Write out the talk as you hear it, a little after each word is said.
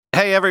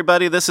Hey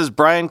everybody, this is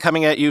Brian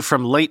coming at you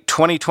from late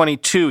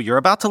 2022. You're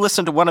about to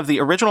listen to one of the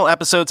original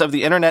episodes of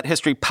the Internet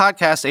History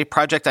Podcast, a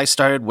project I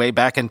started way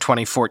back in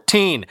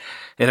 2014.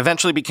 It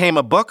eventually became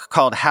a book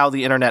called How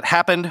the Internet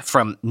Happened,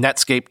 From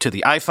Netscape to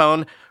the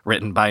iPhone,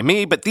 written by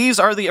me, but these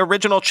are the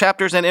original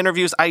chapters and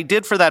interviews I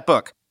did for that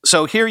book.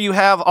 So here you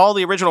have all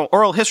the original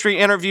oral history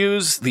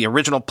interviews, the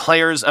original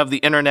players of the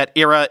internet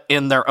era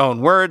in their own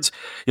words.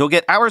 You'll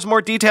get hours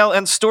more detail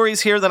and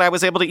stories here than I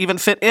was able to even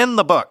fit in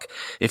the book.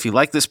 If you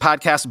like this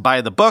podcast, buy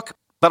the book,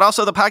 but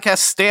also the podcasts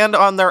stand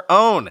on their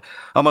own.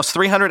 Almost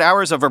 300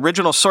 hours of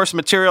original source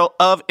material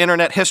of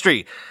internet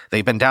history.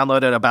 They've been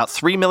downloaded about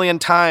 3 million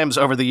times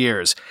over the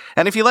years.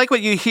 And if you like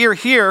what you hear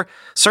here,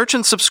 search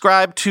and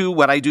subscribe to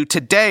what I do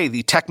today,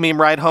 the Tech Meme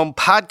Ride Home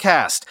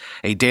podcast,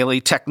 a daily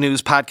tech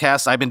news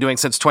podcast I've been doing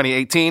since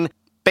 2018.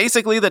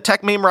 Basically, the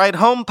Tech Meme Ride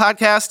Home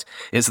podcast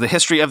is the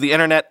history of the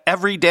internet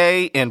every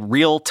day in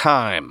real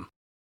time.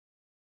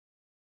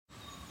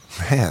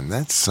 Man,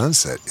 that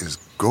sunset is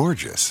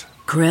gorgeous.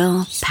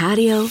 Grill,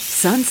 patio,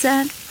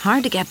 sunset.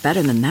 Hard to get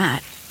better than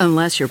that.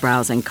 Unless you're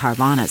browsing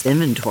Carvana's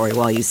inventory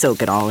while you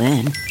soak it all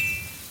in.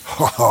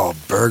 Oh,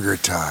 burger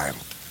time.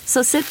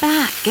 So sit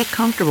back, get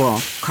comfortable.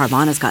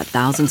 Carvana's got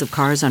thousands of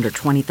cars under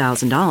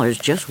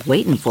 $20,000 just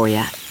waiting for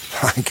you.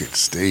 I could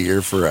stay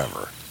here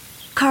forever.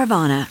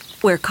 Carvana,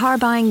 where car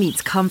buying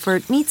meets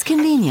comfort meets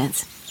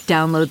convenience.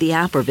 Download the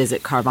app or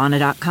visit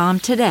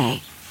Carvana.com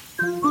today.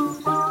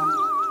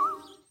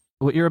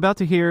 What you're about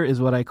to hear is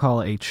what I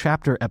call a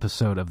chapter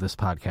episode of this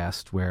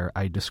podcast, where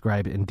I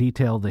describe in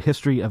detail the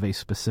history of a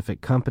specific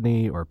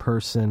company or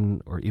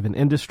person or even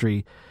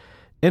industry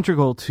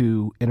integral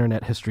to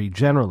internet history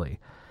generally.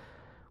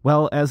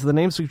 Well, as the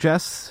name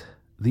suggests,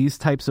 these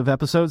types of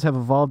episodes have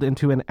evolved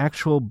into an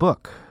actual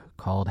book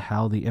called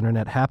How the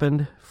Internet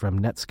Happened, From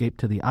Netscape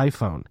to the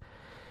iPhone.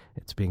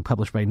 It's being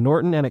published by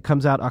Norton, and it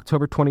comes out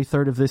October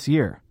 23rd of this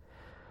year.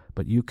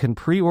 But you can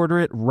pre-order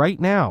it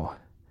right now.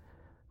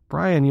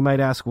 Brian, you might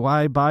ask,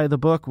 why buy the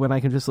book when I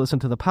can just listen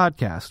to the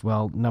podcast?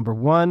 Well, number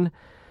one,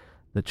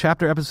 the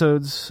chapter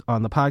episodes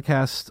on the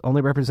podcast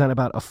only represent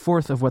about a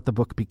fourth of what the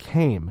book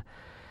became.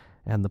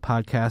 And the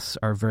podcasts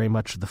are very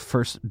much the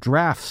first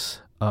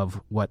drafts of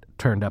what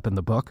turned up in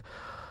the book.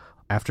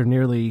 After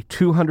nearly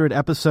 200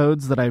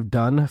 episodes that I've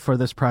done for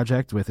this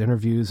project with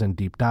interviews and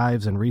deep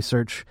dives and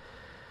research,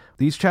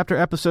 these chapter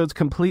episodes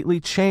completely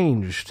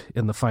changed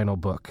in the final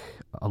book.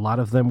 A lot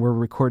of them were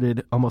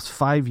recorded almost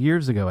 5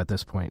 years ago at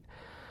this point.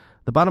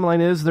 The bottom line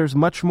is there's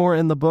much more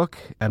in the book,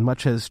 and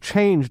much has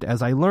changed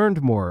as I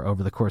learned more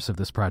over the course of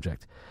this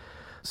project.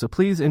 So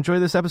please enjoy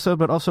this episode,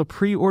 but also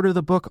pre-order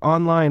the book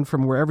online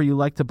from wherever you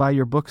like to buy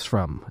your books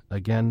from.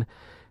 Again,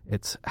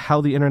 it's How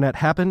the Internet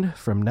Happened,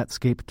 From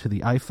Netscape to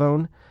the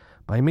iPhone,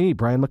 by me,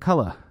 Brian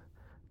McCullough,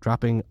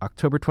 dropping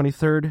October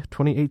 23rd,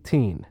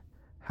 2018.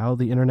 How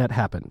the Internet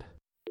Happened.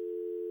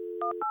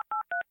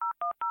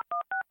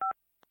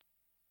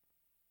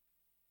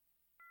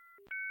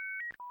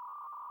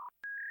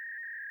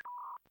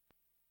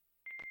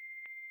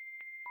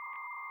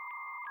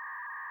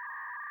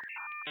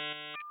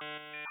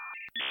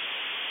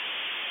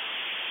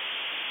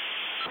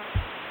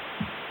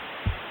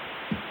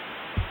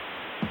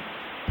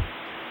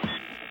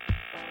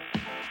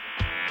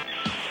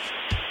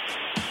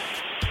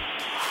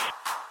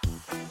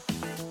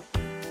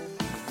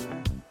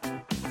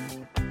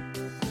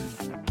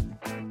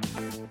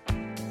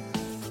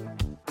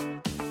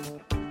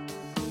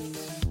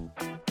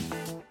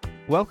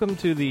 Welcome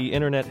to the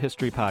Internet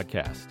History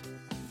Podcast.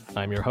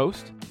 I'm your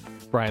host,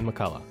 Brian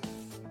McCullough.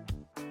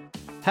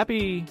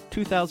 Happy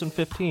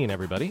 2015,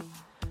 everybody.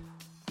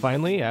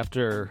 Finally,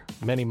 after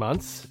many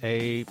months,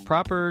 a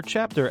proper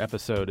chapter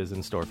episode is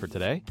in store for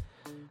today.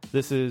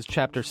 This is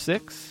Chapter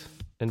 6,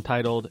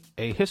 entitled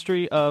A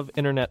History of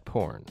Internet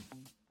Porn.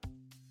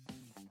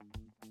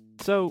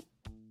 So,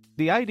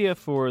 the idea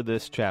for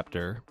this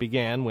chapter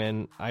began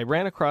when I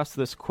ran across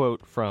this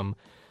quote from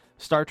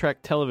Star Trek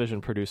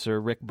television producer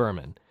Rick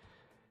Berman.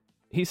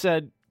 He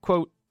said,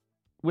 quote,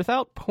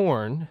 "Without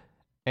porn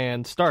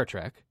and Star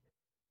Trek,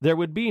 there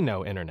would be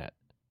no internet,"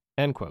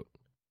 end quote.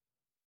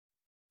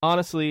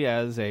 Honestly,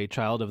 as a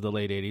child of the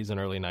late 80s and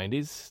early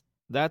 90s,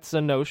 that's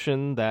a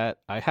notion that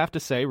I have to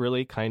say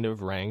really kind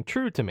of rang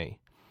true to me.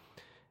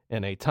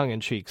 In a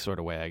tongue-in-cheek sort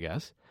of way, I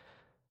guess.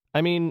 I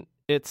mean,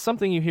 it's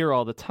something you hear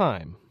all the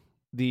time.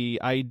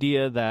 The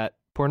idea that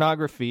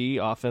pornography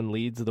often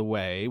leads the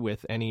way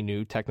with any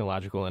new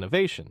technological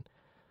innovation.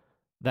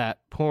 That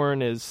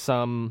porn is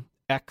some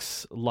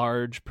X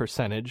large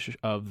percentage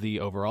of the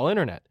overall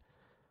internet.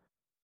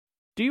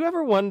 Do you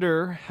ever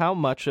wonder how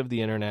much of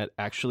the internet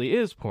actually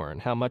is porn?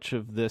 How much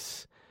of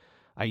this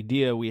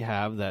idea we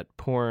have that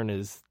porn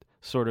is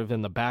sort of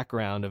in the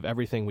background of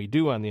everything we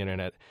do on the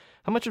internet,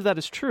 how much of that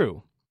is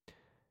true?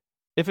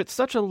 If it's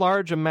such a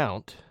large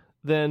amount,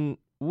 then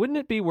wouldn't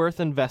it be worth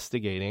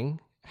investigating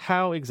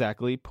how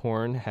exactly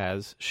porn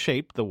has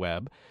shaped the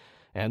web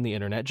and the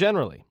internet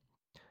generally?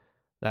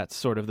 That's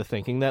sort of the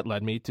thinking that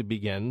led me to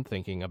begin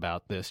thinking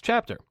about this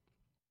chapter.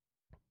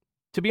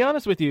 To be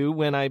honest with you,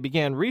 when I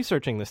began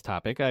researching this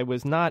topic, I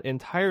was not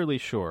entirely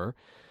sure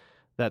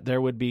that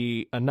there would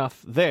be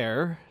enough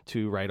there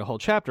to write a whole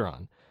chapter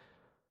on.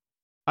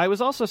 I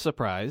was also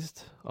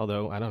surprised,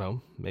 although I don't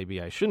know,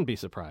 maybe I shouldn't be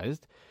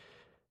surprised,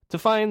 to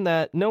find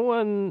that no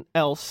one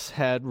else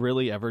had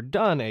really ever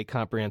done a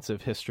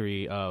comprehensive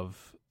history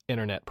of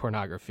internet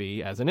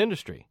pornography as an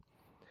industry.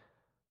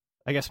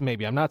 I guess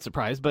maybe I'm not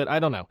surprised, but I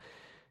don't know.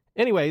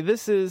 Anyway,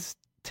 this is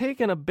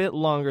taken a bit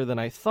longer than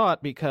I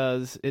thought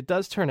because it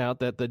does turn out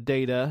that the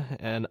data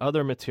and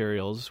other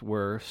materials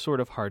were sort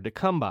of hard to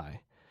come by.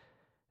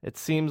 It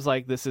seems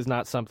like this is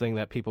not something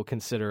that people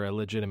consider a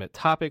legitimate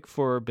topic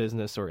for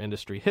business or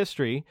industry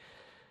history.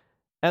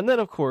 And then,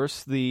 of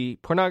course, the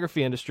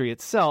pornography industry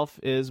itself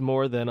is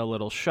more than a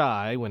little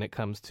shy when it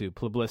comes to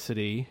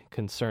publicity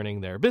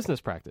concerning their business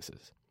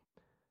practices.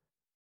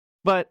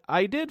 But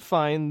I did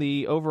find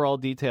the overall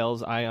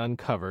details I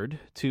uncovered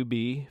to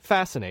be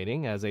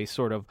fascinating as a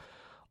sort of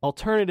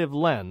alternative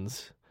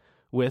lens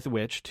with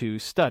which to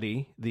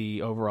study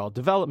the overall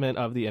development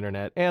of the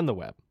internet and the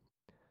web.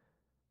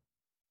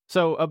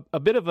 So a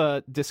bit of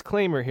a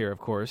disclaimer here, of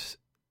course.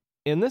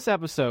 In this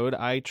episode,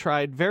 I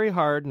tried very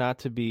hard not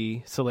to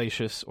be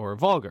salacious or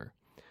vulgar.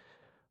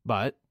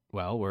 But,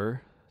 well,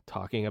 we're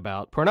talking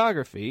about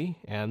pornography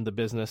and the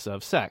business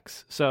of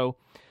sex. So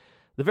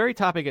the very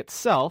topic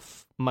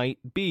itself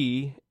might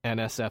be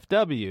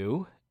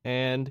NSFW,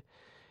 and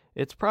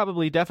it's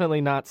probably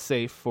definitely not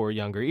safe for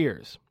younger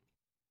ears.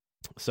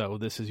 So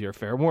this is your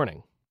fair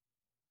warning.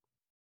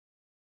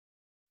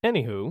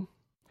 Anywho,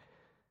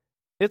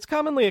 it's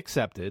commonly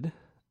accepted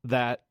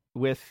that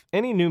with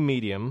any new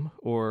medium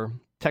or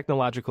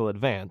technological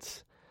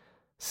advance,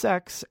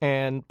 sex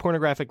and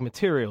pornographic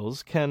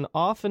materials can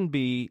often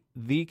be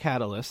the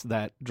catalyst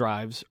that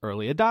drives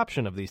early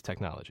adoption of these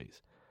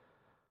technologies.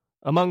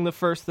 Among the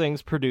first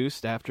things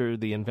produced after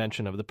the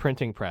invention of the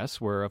printing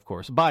press were, of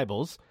course,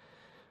 Bibles,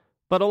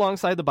 but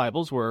alongside the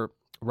Bibles were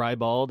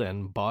ribald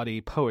and bawdy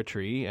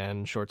poetry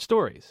and short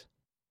stories.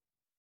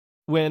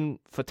 When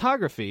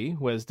photography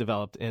was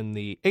developed in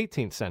the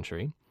 18th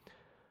century,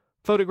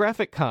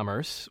 photographic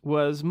commerce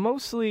was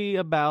mostly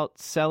about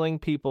selling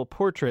people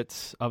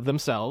portraits of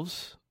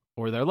themselves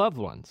or their loved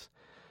ones,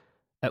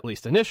 at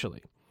least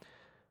initially.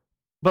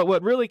 But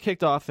what really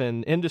kicked off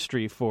an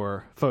industry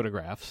for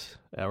photographs,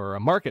 or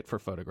a market for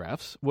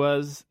photographs,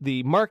 was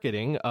the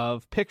marketing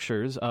of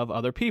pictures of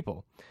other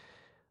people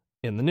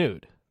in the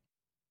nude.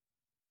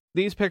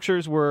 These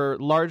pictures were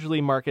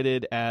largely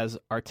marketed as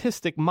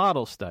artistic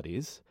model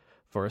studies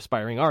for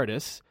aspiring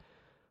artists,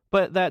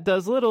 but that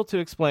does little to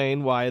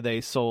explain why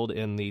they sold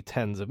in the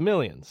tens of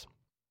millions.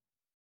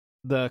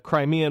 The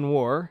Crimean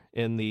War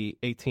in the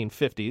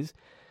 1850s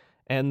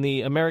and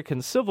the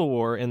American Civil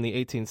War in the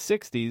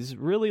 1860s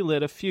really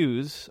lit a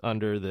fuse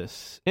under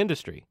this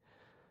industry.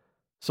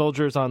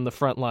 Soldiers on the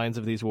front lines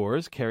of these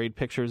wars carried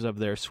pictures of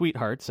their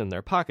sweethearts in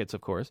their pockets,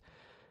 of course,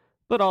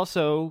 but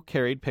also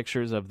carried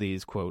pictures of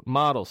these, quote,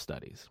 model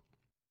studies.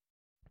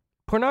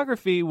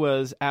 Pornography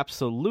was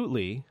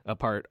absolutely a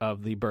part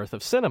of the birth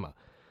of cinema.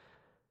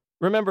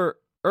 Remember,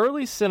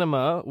 early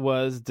cinema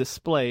was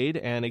displayed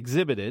and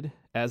exhibited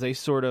as a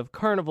sort of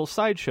carnival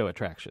sideshow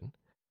attraction.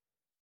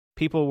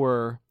 People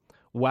were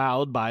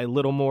wowed by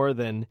little more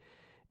than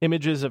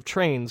images of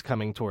trains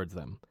coming towards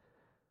them.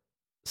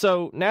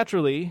 So,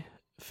 naturally,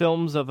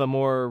 films of a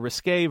more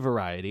risque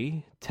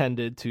variety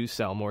tended to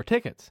sell more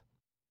tickets.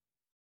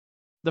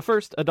 The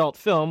first adult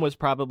film was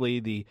probably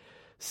the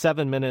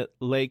 7-minute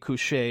Les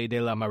Couchers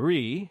de la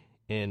Marie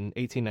in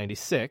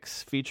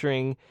 1896,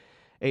 featuring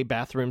a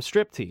bathroom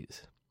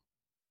striptease.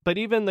 But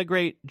even the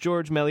great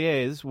Georges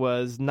Méliès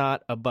was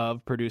not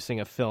above producing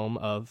a film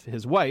of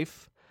his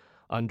wife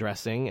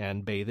undressing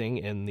and bathing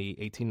in the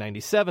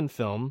 1897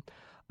 film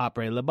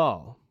Après le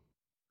bal.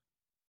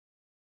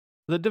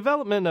 The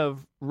development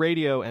of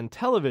radio and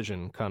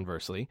television,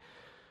 conversely,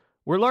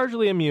 were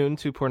largely immune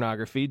to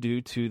pornography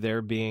due to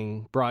their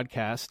being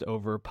broadcast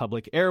over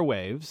public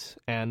airwaves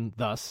and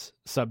thus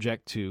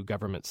subject to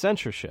government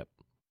censorship.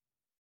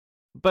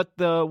 But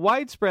the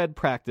widespread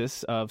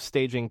practice of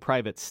staging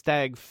private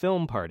stag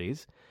film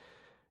parties,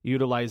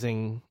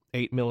 utilizing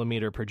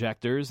 8mm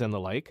projectors and the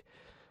like,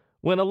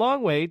 went a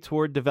long way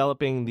toward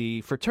developing the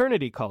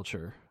fraternity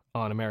culture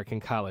on American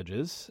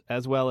colleges,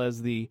 as well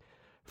as the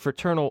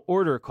fraternal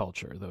order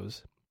culture,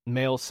 those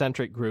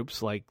male-centric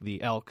groups like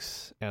the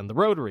Elks and the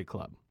Rotary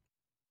Club.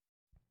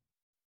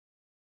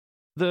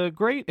 The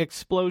great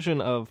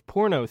explosion of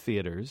porno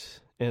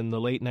theaters in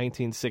the late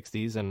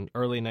 1960s and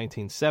early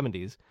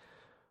 1970s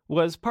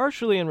was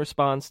partially in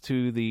response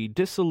to the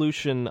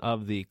dissolution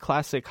of the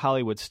classic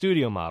Hollywood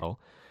studio model,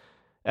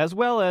 as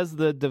well as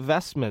the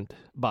divestment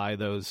by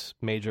those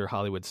major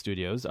Hollywood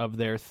studios of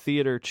their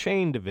theater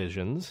chain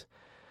divisions,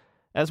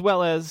 as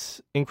well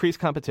as increased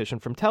competition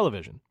from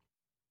television.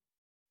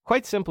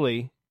 Quite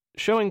simply,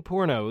 showing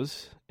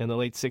pornos in the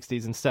late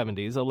 60s and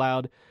 70s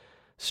allowed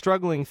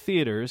struggling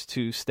theaters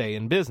to stay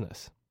in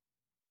business.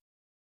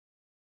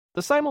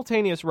 The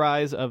simultaneous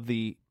rise of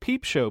the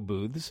peep show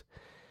booths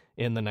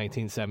in the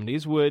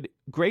 1970s would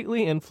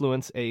greatly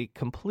influence a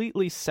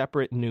completely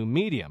separate new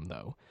medium,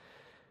 though.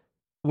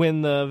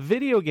 When the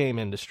video game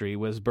industry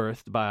was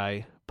birthed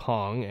by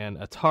Pong and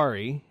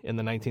Atari in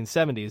the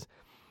 1970s,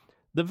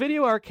 the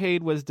video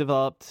arcade was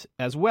developed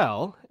as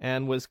well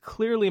and was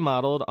clearly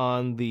modeled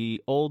on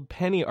the old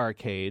penny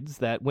arcades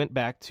that went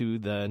back to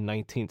the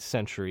 19th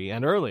century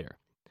and earlier.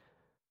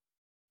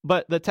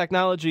 But the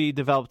technology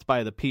developed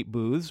by the Peep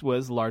booths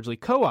was largely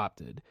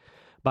co-opted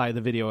by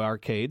the video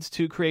arcades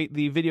to create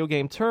the video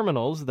game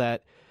terminals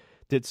that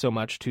did so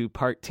much to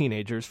part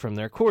teenagers from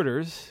their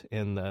quarters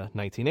in the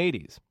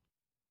 1980s.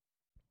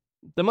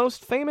 The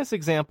most famous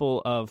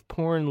example of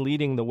porn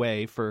leading the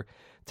way for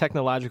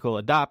technological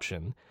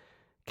adoption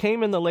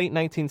came in the late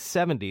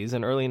 1970s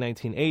and early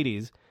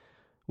 1980s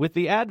with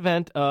the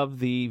advent of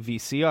the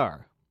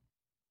VCR.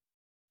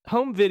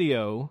 Home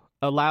video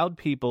allowed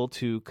people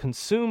to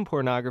consume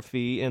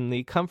pornography in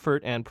the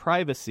comfort and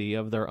privacy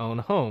of their own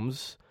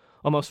homes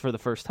almost for the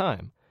first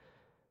time.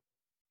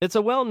 It's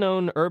a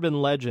well-known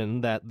urban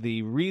legend that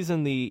the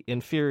reason the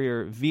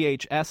inferior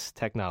VHS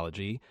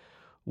technology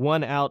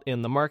won out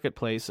in the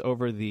marketplace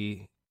over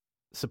the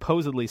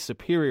supposedly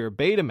superior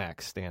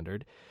Betamax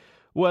standard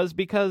was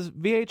because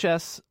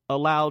VHS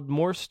allowed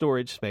more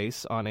storage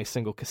space on a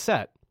single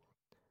cassette.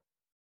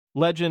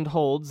 Legend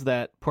holds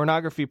that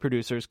pornography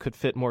producers could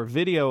fit more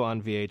video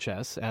on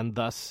VHS, and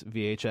thus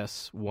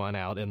VHS won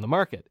out in the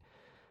market.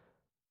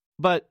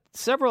 But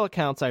several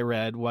accounts I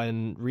read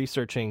when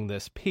researching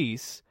this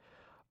piece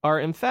are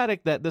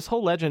emphatic that this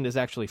whole legend is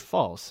actually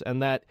false,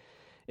 and that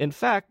in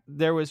fact,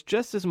 there was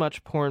just as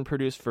much porn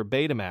produced for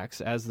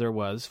Betamax as there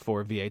was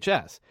for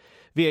VHS.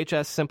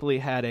 VHS simply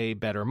had a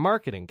better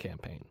marketing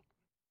campaign.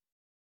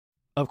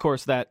 Of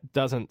course, that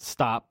doesn't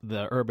stop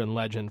the urban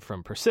legend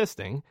from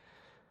persisting.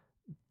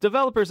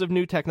 Developers of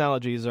new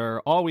technologies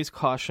are always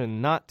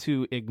cautioned not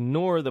to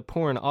ignore the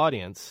porn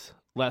audience,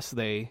 lest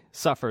they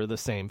suffer the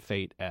same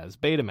fate as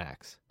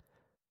Betamax.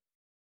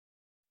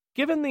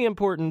 Given the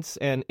importance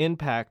and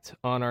impact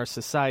on our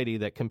society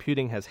that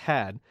computing has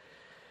had,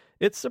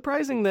 it's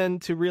surprising then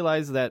to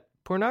realize that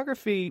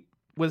pornography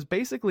was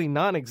basically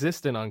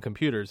non-existent on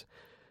computers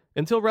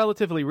until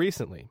relatively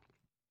recently.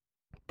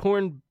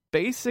 Porn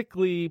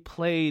basically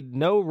played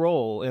no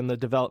role in the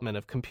development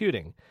of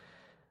computing.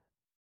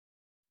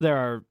 There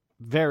are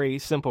very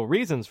simple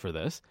reasons for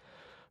this.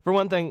 For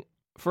one thing,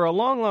 for a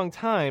long, long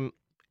time,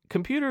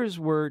 computers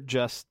were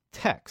just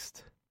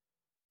text.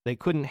 They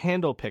couldn't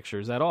handle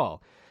pictures at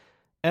all.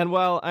 And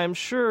while I'm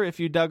sure if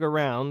you dug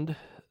around,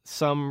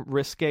 some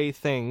risque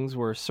things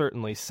were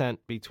certainly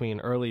sent between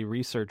early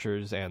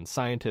researchers and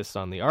scientists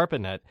on the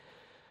ARPANET,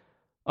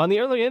 on the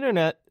early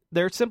internet,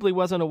 there simply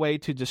wasn't a way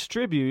to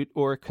distribute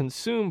or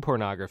consume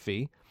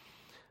pornography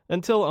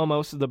until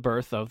almost the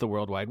birth of the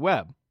World Wide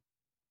Web.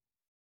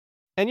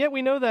 And yet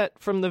we know that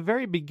from the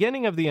very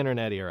beginning of the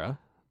internet era,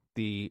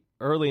 the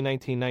early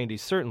 1990s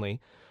certainly,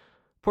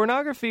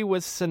 pornography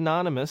was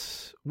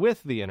synonymous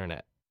with the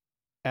internet,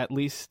 at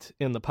least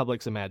in the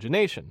public's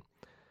imagination.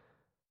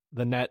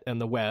 The net and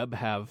the web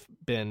have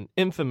been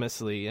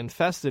infamously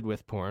infested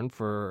with porn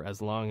for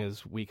as long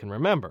as we can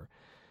remember.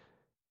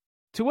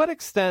 To what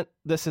extent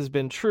this has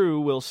been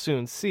true, we'll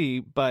soon see,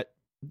 but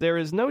there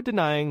is no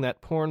denying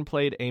that porn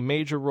played a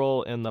major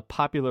role in the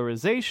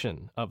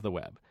popularization of the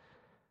web.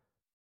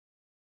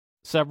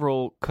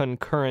 Several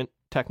concurrent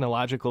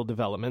technological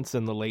developments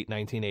in the late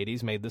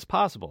 1980s made this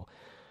possible.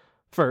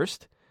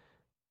 First,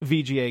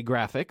 VGA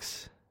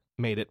graphics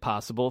made it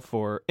possible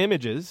for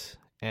images,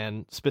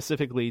 and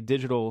specifically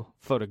digital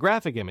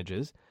photographic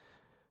images,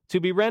 to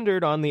be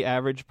rendered on the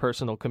average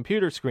personal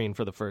computer screen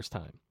for the first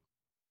time.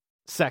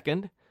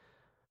 Second,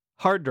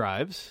 hard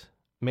drives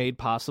made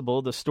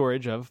possible the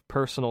storage of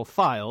personal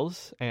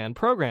files and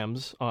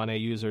programs on a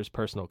user's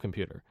personal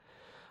computer.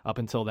 Up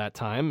until that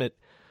time, it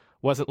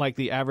wasn't like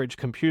the average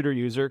computer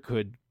user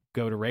could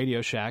go to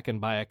Radio Shack and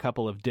buy a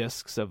couple of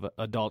discs of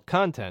adult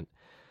content,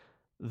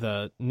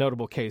 the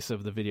notable case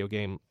of the video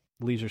game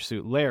Leisure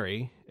Suit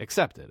Larry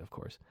excepted, of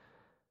course.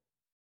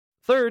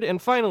 Third,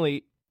 and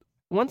finally,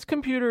 once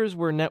computers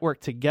were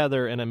networked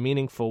together in a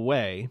meaningful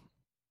way,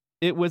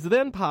 it was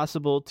then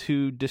possible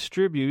to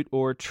distribute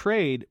or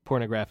trade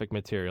pornographic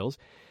materials,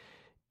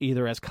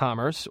 either as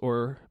commerce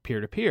or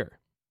peer-to-peer.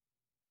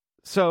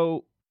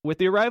 So, with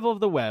the arrival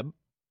of the web,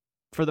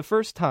 for the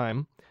first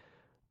time,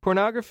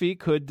 pornography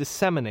could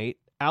disseminate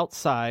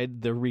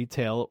outside the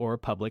retail or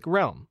public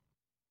realm.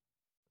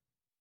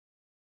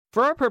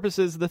 For our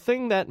purposes, the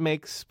thing that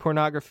makes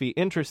pornography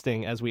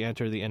interesting as we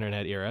enter the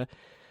internet era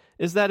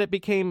is that it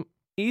became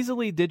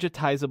easily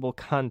digitizable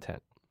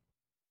content.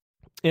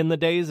 In the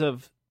days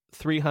of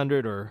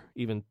 300 or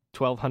even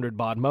 1200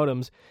 baud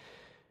modems,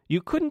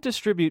 you couldn't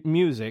distribute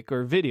music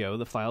or video,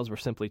 the files were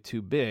simply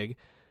too big,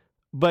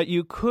 but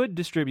you could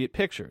distribute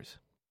pictures.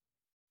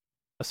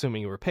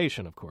 Assuming you were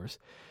patient, of course.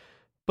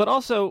 But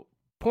also,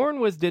 porn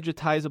was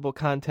digitizable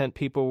content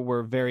people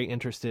were very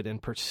interested in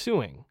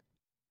pursuing.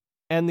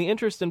 And the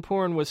interest in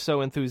porn was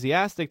so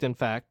enthusiastic, in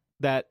fact,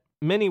 that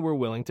many were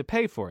willing to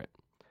pay for it.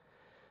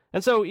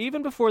 And so,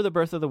 even before the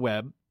birth of the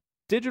web,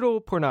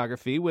 digital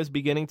pornography was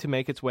beginning to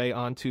make its way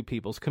onto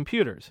people's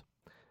computers.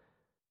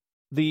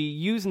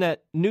 The Usenet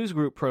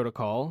Newsgroup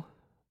protocol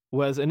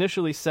was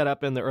initially set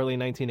up in the early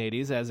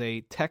 1980s as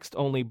a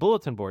text-only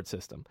bulletin board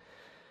system.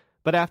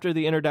 But after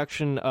the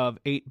introduction of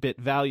 8-bit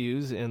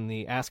values in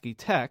the ASCII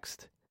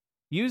text,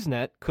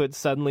 Usenet could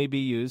suddenly be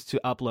used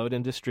to upload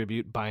and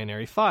distribute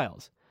binary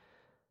files.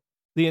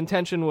 The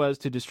intention was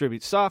to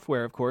distribute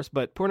software, of course,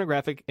 but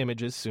pornographic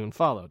images soon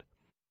followed.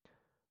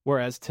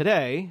 Whereas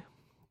today,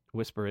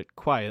 whisper it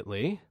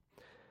quietly,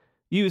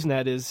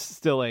 Usenet is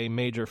still a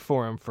major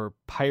forum for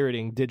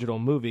pirating digital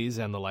movies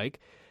and the like.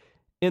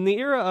 In the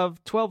era of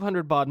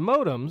 1200 baud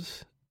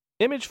modems,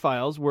 image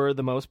files were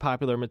the most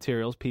popular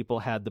materials people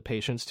had the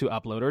patience to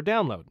upload or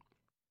download.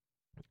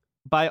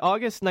 By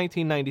August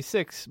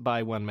 1996,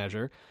 by one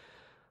measure,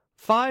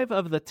 5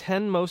 of the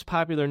 10 most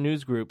popular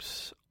news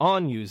groups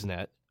on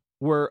Usenet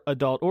were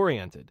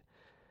adult-oriented,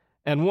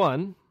 and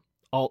one,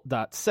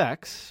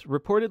 alt.sex,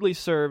 reportedly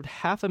served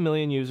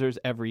 500,000 users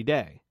every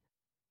day.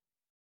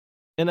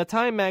 In a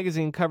Time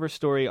magazine cover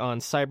story on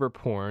cyber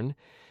porn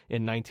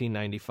in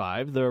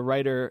 1995, the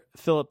writer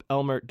Philip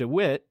Elmert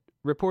DeWitt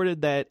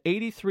reported that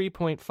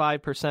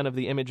 83.5% of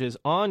the images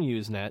on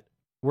Usenet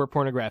were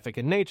pornographic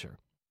in nature.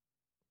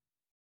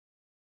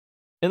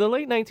 In the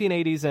late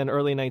 1980s and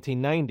early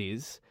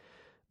 1990s,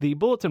 the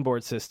bulletin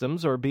board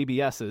systems, or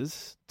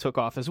BBSs, took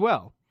off as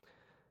well.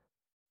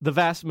 The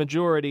vast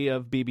majority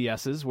of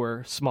BBSs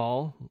were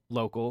small,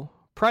 local,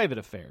 private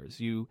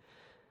affairs. You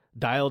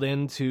dialed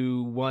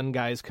into one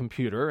guy's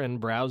computer and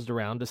browsed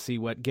around to see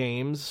what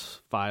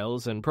games,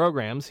 files, and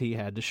programs he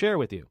had to share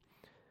with you.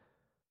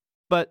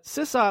 But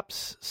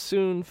sysops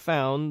soon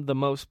found the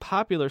most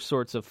popular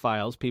sorts of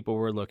files people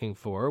were looking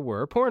for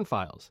were porn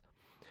files.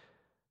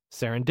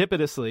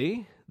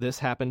 Serendipitously, this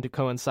happened to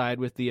coincide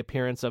with the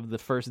appearance of the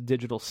first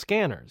digital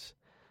scanners.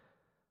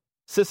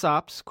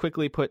 Sysops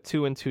quickly put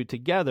 2 and 2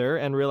 together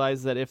and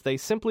realized that if they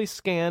simply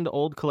scanned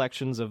old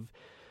collections of,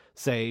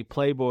 say,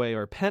 Playboy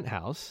or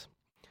Penthouse,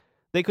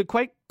 they could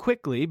quite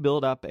quickly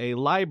build up a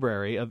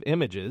library of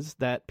images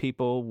that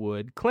people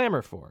would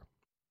clamor for.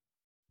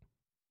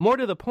 More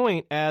to the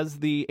point, as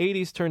the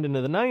 80s turned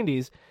into the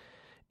 90s,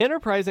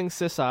 enterprising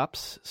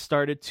sysops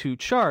started to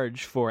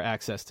charge for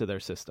access to their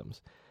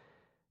systems.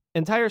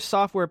 Entire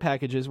software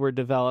packages were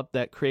developed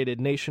that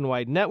created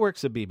nationwide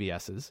networks of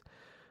BBSs,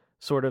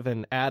 sort of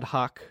an ad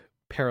hoc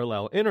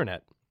parallel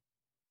internet.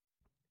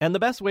 And the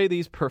best way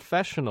these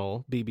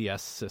professional BBS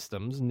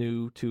systems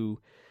knew to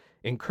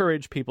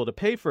encourage people to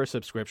pay for a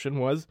subscription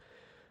was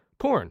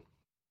porn.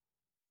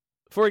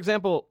 For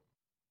example,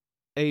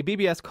 a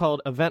BBS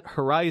called Event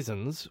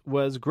Horizons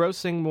was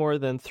grossing more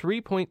than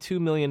 $3.2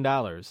 million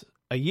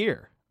a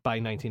year by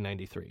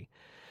 1993.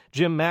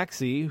 Jim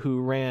Maxey, who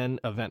ran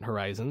Event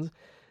Horizons,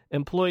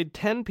 employed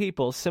 10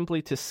 people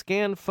simply to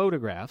scan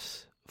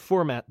photographs,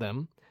 format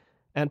them,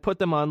 and put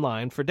them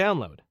online for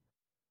download.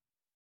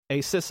 A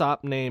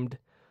sysop named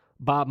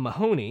Bob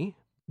Mahoney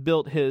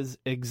built his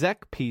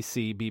Exec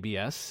PC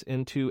BBS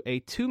into a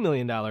 $2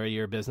 million a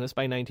year business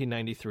by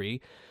 1993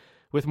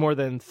 with more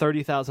than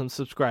 30,000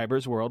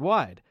 subscribers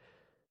worldwide.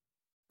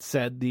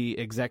 Said the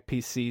Exec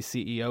PC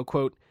CEO,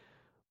 quote,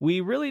 "We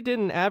really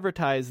didn't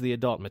advertise the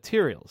adult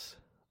materials.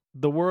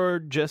 The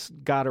word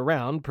just got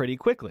around pretty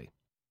quickly.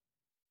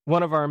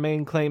 One of our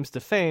main claims to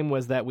fame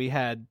was that we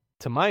had,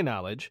 to my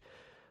knowledge,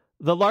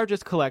 the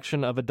largest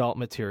collection of adult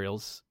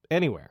materials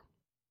anywhere."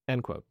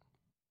 End quote.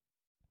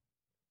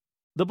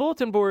 The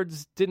bulletin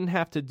boards didn't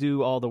have to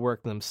do all the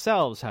work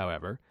themselves,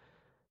 however.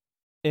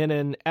 In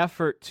an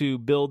effort to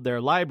build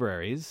their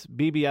libraries,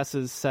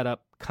 BBSs set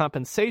up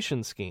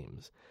compensation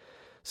schemes.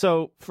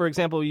 So, for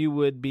example, you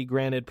would be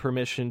granted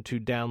permission to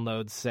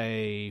download,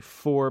 say,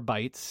 4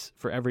 bytes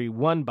for every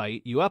 1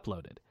 byte you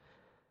uploaded.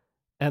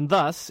 And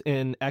thus,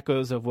 in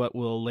echoes of what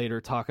we'll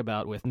later talk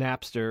about with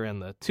Napster and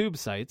the tube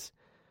sites,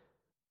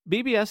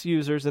 BBS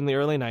users in the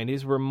early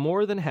 90s were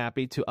more than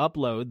happy to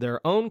upload their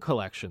own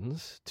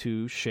collections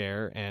to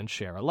share and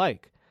share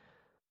alike.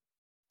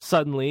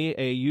 Suddenly,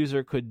 a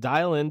user could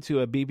dial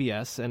into a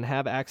BBS and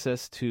have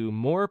access to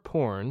more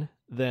porn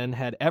than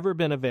had ever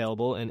been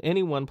available in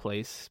any one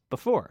place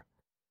before.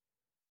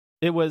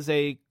 It was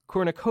a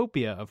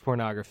cornucopia of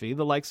pornography,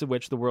 the likes of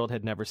which the world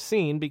had never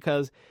seen,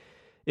 because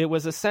it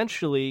was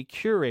essentially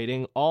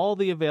curating all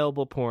the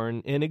available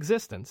porn in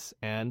existence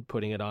and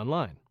putting it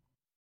online.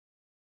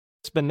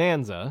 This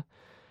bonanza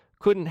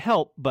couldn't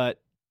help but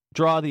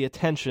draw the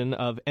attention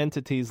of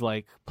entities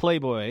like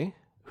Playboy,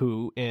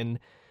 who in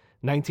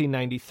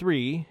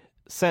 1993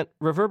 sent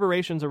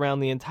reverberations around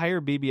the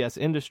entire BBS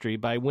industry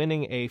by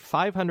winning a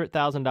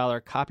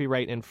 $500,000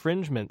 copyright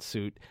infringement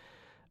suit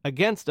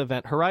against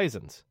Event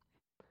Horizons.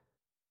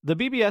 The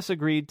BBS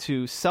agreed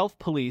to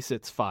self-police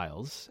its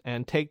files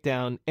and take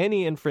down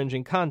any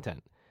infringing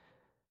content.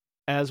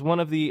 As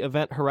one of the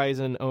Event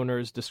Horizon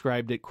owners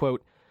described it,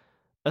 quote,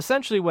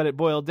 "Essentially what it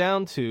boiled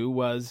down to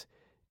was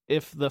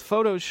if the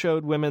photos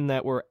showed women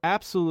that were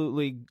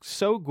absolutely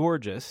so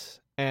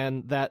gorgeous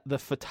and that the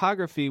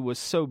photography was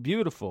so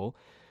beautiful,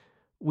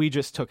 we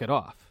just took it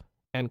off."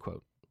 End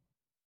quote.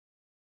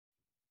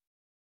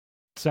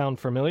 Sound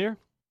familiar?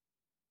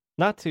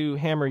 Not to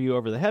hammer you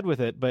over the head with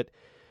it, but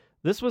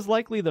this was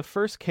likely the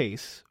first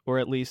case, or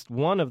at least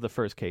one of the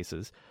first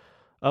cases,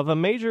 of a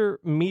major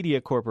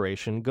media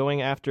corporation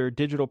going after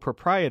digital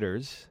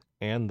proprietors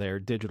and their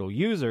digital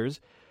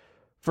users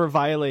for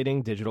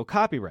violating digital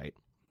copyright,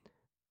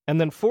 and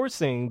then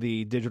forcing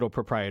the digital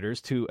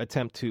proprietors to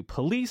attempt to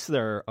police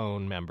their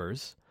own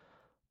members,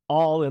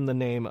 all in the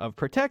name of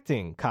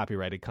protecting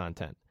copyrighted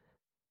content.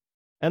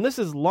 And this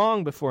is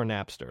long before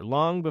Napster,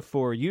 long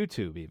before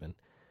YouTube even,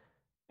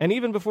 and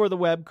even before the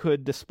web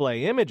could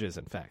display images,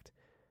 in fact.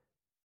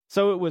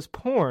 So it was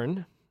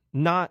porn,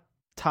 not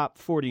top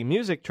 40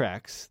 music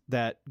tracks,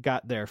 that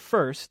got there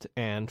first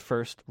and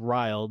first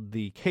riled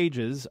the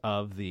cages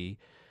of the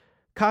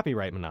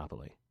copyright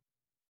monopoly.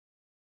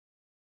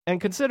 And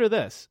consider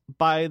this,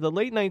 by the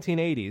late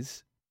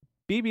 1980s,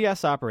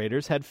 BBS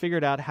operators had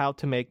figured out how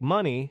to make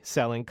money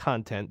selling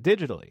content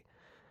digitally.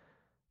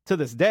 To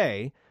this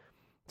day,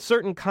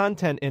 certain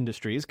content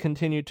industries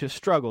continue to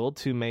struggle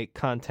to make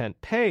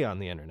content pay on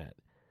the internet.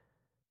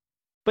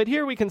 But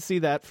here we can see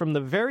that from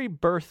the very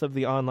birth of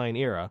the online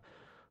era,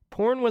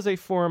 porn was a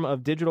form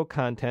of digital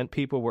content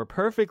people were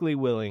perfectly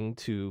willing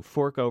to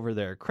fork over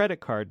their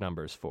credit card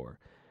numbers for.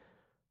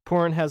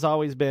 Porn has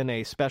always been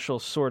a special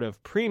sort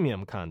of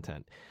premium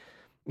content.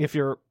 If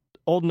you're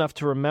old enough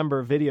to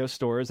remember video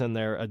stores and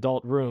their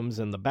adult rooms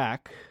in the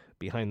back,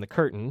 behind the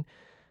curtain,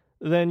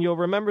 then you'll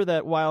remember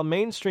that while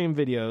mainstream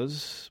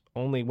videos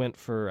only went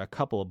for a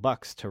couple of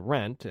bucks to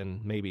rent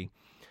and maybe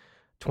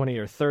 20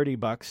 or 30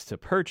 bucks to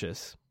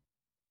purchase,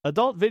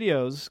 adult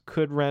videos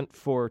could rent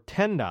for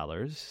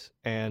 $10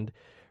 and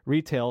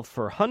retail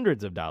for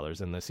hundreds of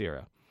dollars in this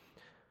era.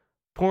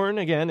 Porn,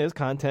 again, is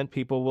content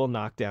people will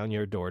knock down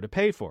your door to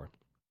pay for.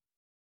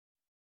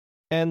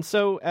 And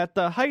so, at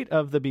the height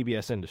of the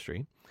BBS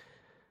industry,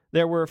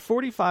 there were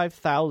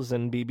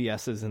 45,000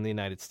 BBSs in the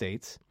United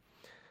States,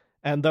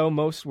 and though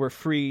most were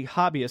free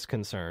hobbyist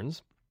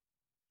concerns,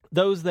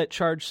 those that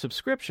charged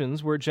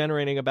subscriptions were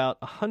generating about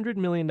 $100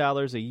 million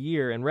a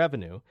year in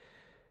revenue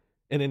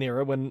in an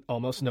era when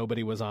almost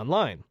nobody was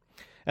online.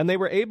 And they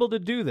were able to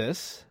do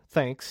this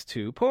thanks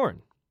to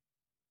porn.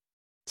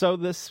 So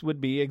this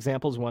would be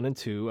examples 1 and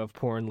 2 of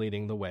porn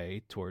leading the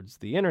way towards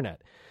the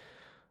internet.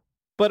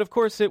 But of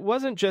course, it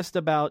wasn't just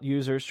about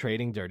users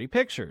trading dirty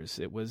pictures.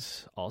 It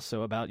was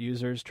also about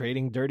users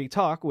trading dirty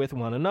talk with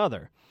one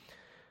another.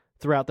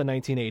 Throughout the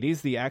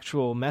 1980s, the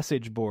actual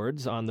message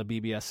boards on the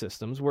BBS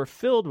systems were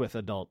filled with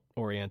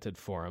adult-oriented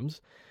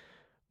forums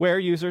where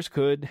users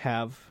could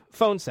have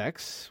phone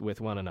sex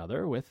with one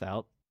another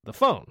without the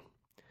phone.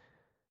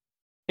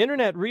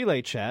 Internet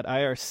Relay Chat,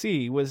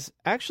 IRC, was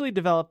actually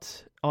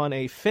developed on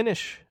a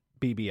Finnish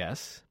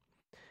BBS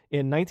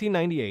in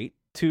 1998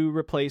 to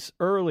replace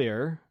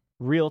earlier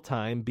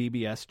real-time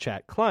BBS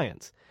chat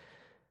clients.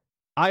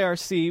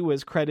 IRC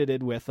was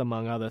credited with,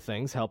 among other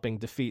things, helping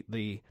defeat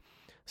the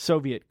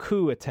Soviet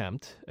coup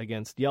attempt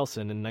against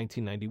Yeltsin in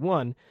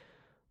 1991,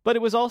 but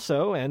it was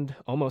also, and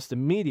almost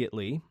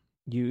immediately,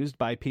 used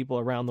by people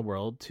around the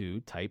world to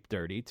type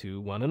dirty to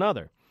one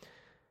another.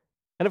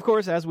 And of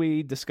course, as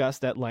we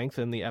discussed at length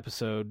in the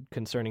episode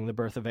concerning the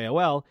birth of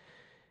AOL,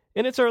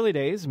 in its early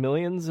days,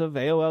 millions of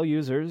AOL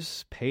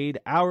users paid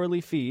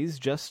hourly fees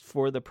just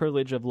for the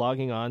privilege of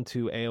logging on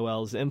to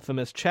AOL's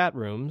infamous chat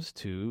rooms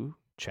to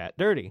chat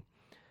dirty.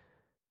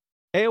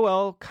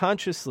 AOL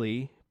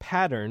consciously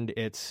patterned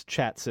its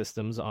chat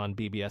systems on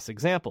BBS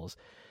examples.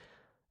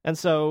 And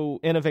so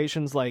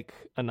innovations like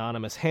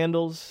anonymous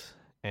handles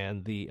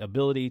and the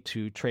ability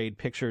to trade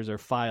pictures or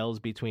files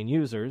between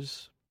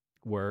users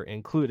were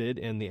included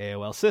in the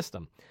AOL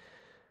system.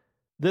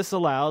 This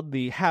allowed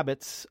the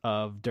habits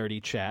of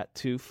dirty chat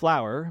to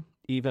flower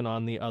even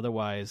on the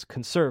otherwise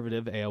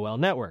conservative AOL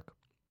network.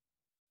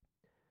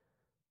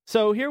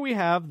 So here we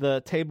have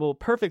the table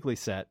perfectly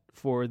set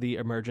for the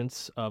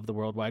emergence of the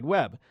World Wide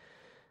Web.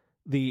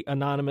 The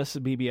anonymous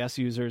BBS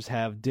users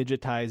have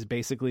digitized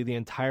basically the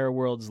entire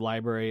world's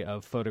library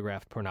of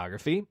photographed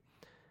pornography.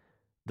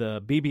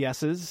 The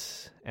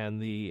BBSs and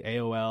the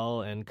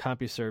AOL and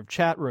CompuServe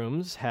chat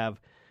rooms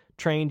have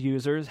trained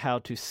users how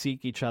to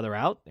seek each other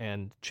out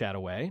and chat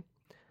away.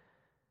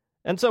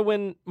 And so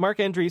when Marc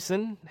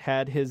Andreessen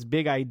had his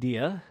big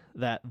idea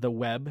that the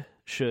web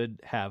should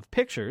have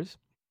pictures,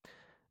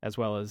 as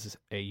well as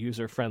a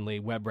user-friendly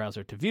web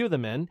browser to view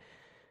them in,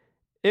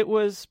 it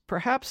was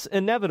perhaps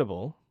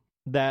inevitable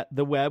that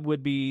the web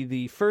would be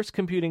the first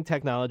computing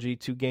technology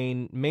to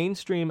gain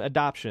mainstream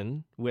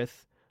adoption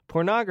with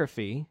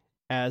pornography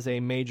as a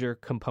major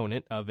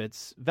component of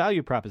its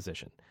value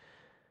proposition.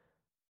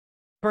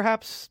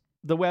 Perhaps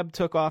the web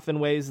took off in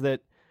ways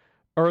that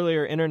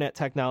earlier internet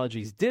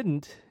technologies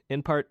didn't,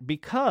 in part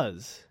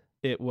because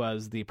it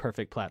was the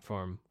perfect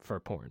platform for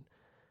porn.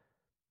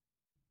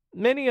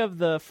 Many of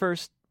the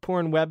first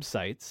porn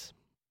websites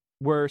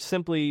were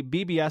simply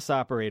BBS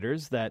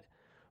operators that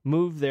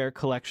moved their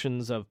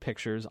collections of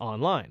pictures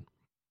online.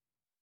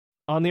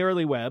 On the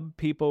early web,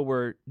 people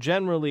were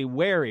generally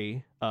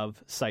wary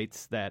of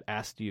sites that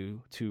asked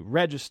you to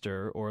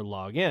register or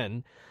log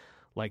in,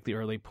 like the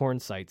early porn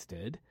sites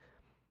did.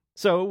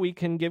 So we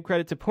can give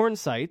credit to porn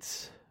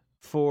sites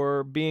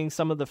for being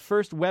some of the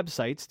first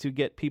websites to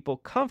get people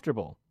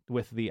comfortable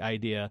with the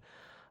idea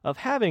of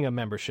having a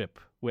membership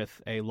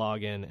with a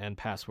login and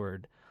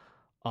password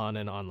on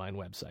an online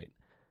website.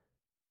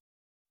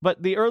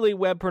 But the early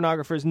web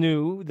pornographers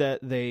knew that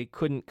they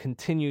couldn't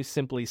continue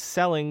simply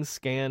selling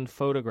scanned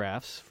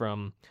photographs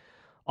from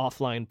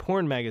offline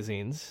porn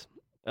magazines,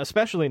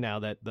 especially now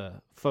that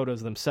the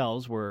photos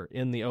themselves were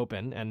in the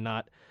open and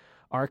not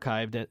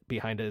archived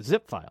behind a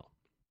zip file.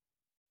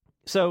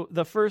 So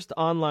the first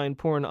online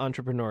porn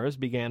entrepreneurs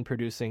began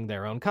producing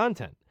their own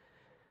content,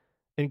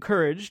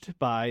 encouraged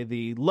by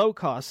the low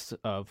costs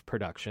of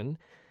production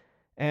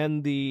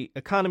and the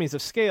economies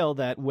of scale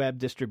that web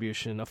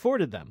distribution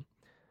afforded them.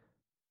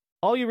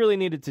 All you really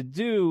needed to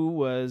do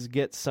was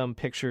get some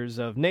pictures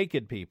of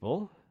naked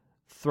people,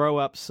 throw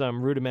up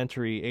some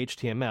rudimentary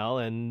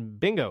HTML, and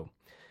bingo,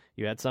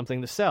 you had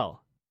something to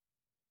sell.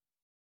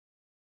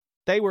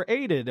 They were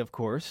aided, of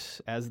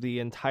course, as the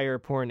entire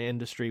porn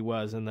industry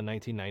was in the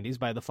 1990s,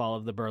 by the fall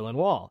of the Berlin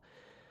Wall.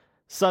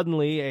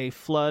 Suddenly, a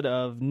flood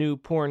of new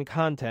porn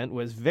content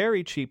was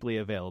very cheaply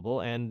available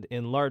and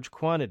in large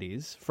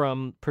quantities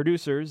from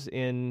producers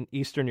in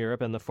Eastern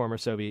Europe and the former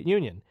Soviet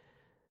Union.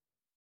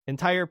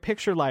 Entire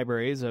picture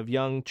libraries of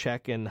young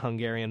Czech and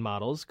Hungarian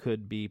models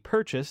could be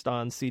purchased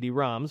on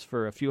CD-ROMs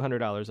for a few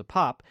 $100s a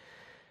pop,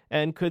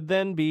 and could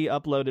then be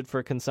uploaded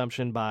for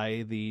consumption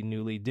by the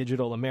newly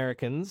digital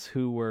Americans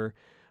who were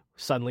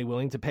suddenly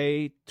willing to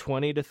pay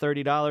 $20 to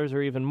 $30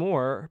 or even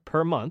more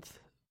per month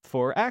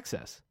for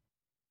access.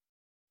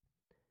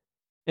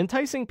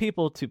 Enticing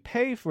people to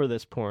pay for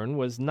this porn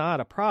was not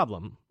a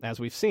problem, as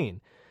we've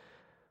seen,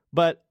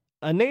 but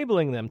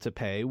enabling them to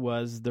pay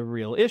was the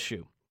real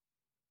issue.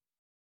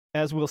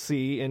 As we'll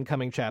see in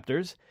coming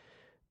chapters,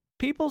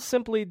 people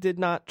simply did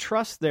not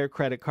trust their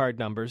credit card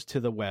numbers to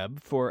the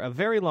web for a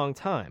very long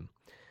time.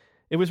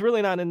 It was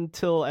really not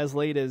until as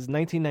late as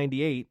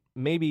 1998,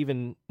 maybe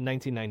even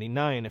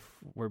 1999 if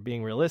we're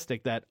being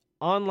realistic, that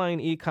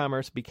online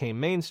e-commerce became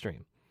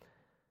mainstream.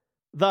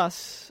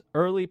 Thus,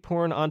 early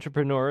porn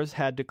entrepreneurs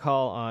had to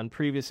call on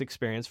previous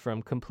experience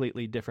from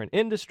completely different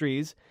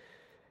industries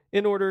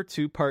in order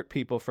to part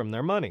people from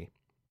their money.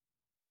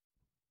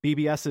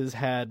 BBSs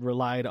had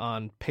relied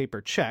on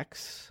paper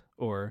checks,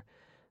 or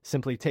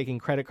simply taking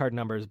credit card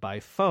numbers by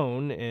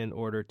phone in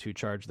order to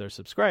charge their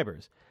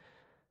subscribers.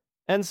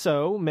 And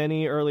so,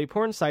 many early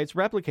porn sites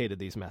replicated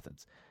these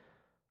methods.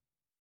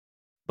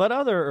 But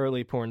other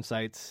early porn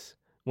sites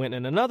went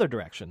in another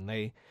direction.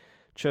 They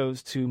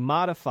chose to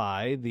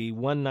modify the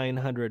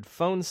 1-900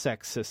 phone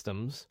sex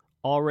systems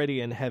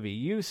already in heavy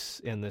use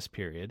in this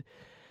period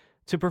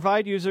to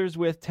provide users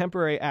with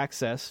temporary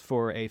access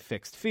for a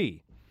fixed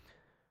fee.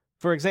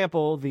 For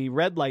example, the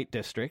Red Light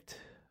District,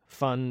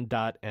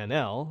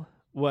 fun.nl,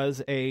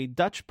 was a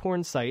Dutch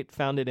porn site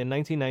founded in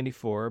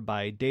 1994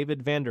 by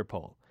David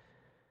Vanderpoel.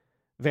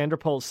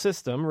 Vanderpoel's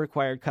system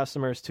required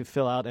customers to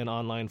fill out an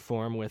online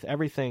form with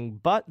everything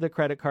but the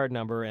credit card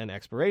number and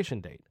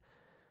expiration date.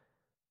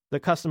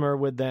 The customer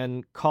would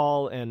then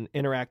call an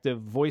interactive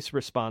voice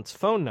response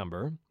phone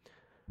number,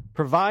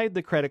 provide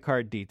the credit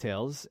card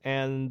details,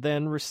 and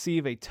then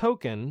receive a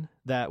token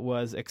that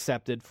was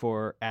accepted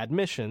for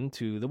admission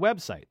to the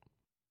website.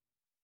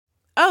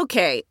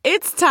 Okay,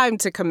 it's time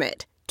to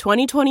commit.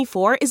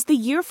 2024 is the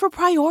year for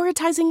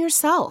prioritizing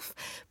yourself.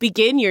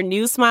 Begin your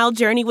new smile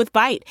journey with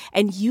Byte,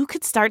 and you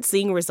could start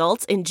seeing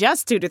results in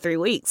just 2 to 3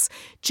 weeks.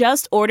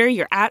 Just order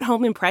your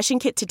at-home impression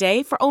kit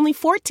today for only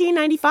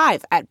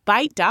 $14.95 at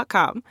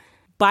Byte.com.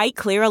 Byte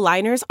clear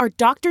aligners are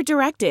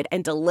doctor-directed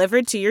and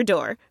delivered to your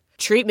door.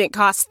 Treatment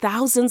costs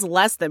thousands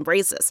less than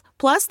braces.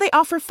 Plus, they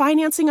offer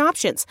financing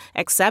options,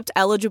 accept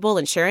eligible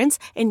insurance,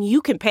 and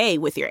you can pay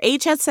with your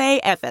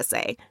HSA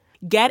FSA.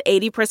 Get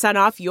 80%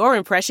 off your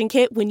impression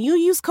kit when you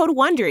use code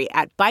WONDERY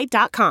at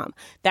Byte.com.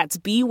 That's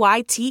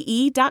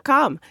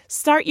BYTE.com.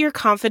 Start your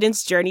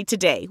confidence journey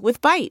today with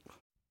Byte.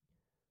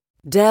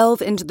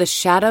 Delve into the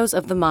shadows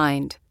of the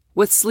mind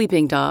with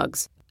Sleeping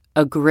Dogs,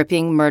 a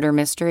gripping murder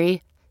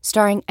mystery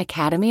starring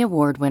Academy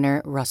Award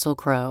winner Russell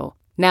Crowe.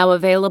 Now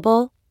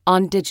available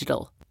on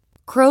digital.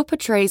 Crowe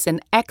portrays an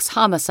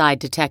ex-homicide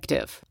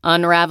detective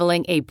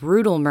unraveling a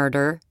brutal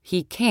murder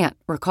he can't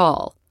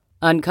recall.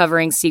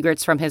 Uncovering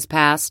secrets from his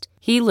past,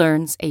 he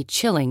learns a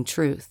chilling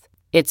truth.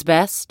 It's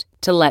best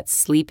to let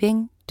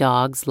sleeping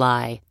dogs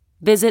lie.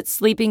 Visit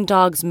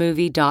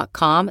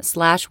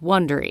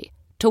sleepingdogsmovie.com/Wondery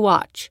to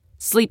watch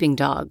Sleeping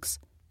Dogs,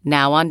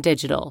 now on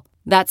digital.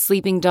 That's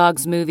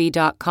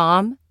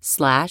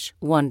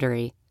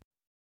sleepingdogsmovie.com/Wondery.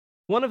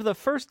 One of the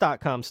first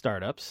 .com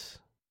startups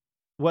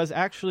was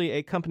actually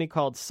a company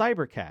called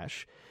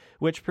Cybercash,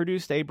 which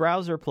produced a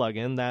browser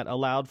plugin that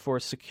allowed for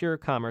secure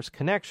commerce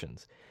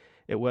connections.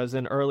 It was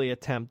an early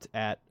attempt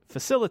at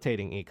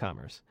facilitating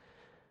e-commerce.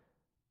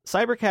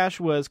 Cybercash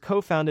was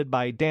co-founded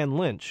by Dan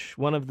Lynch,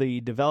 one of the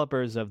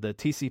developers of the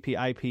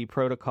TCP/IP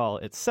protocol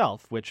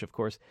itself, which, of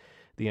course,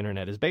 the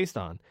internet is based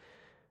on.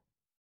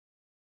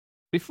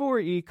 Before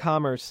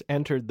e-commerce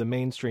entered the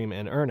mainstream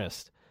in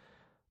earnest,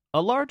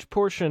 A large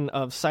portion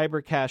of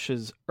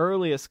Cybercash's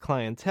earliest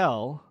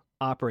clientele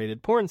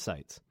operated porn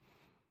sites.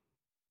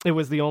 It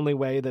was the only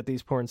way that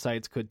these porn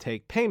sites could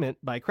take payment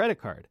by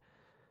credit card.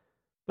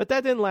 But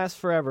that didn't last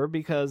forever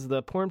because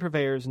the porn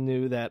purveyors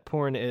knew that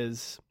porn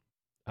is,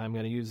 I'm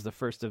going to use the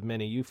first of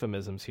many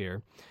euphemisms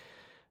here,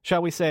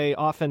 shall we say,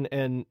 often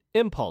an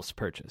impulse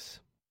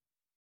purchase.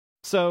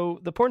 So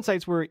the porn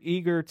sites were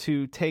eager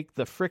to take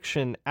the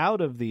friction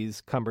out of these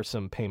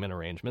cumbersome payment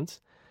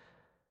arrangements.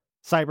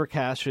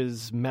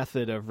 Cybercash's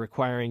method of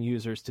requiring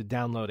users to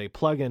download a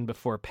plugin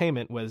before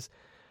payment was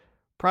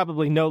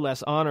probably no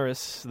less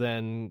onerous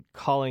than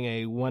calling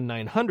a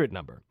 1-900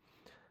 number.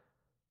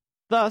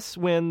 Thus,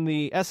 when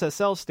the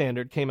SSL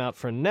standard came out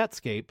for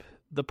Netscape,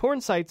 the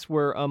porn sites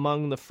were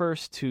among the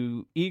first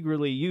to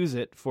eagerly use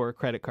it for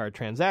credit card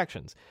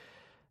transactions.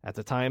 At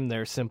the time,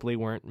 there simply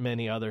weren't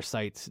many other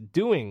sites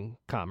doing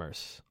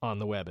commerce on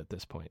the web at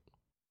this point.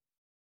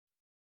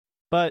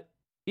 But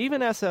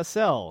even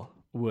SSL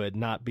would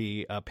not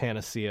be a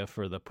panacea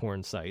for the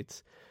porn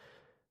sites,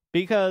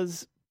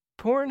 because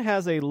porn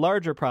has a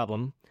larger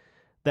problem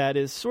that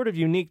is sort of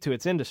unique to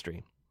its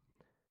industry.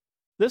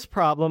 This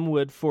problem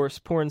would force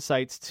porn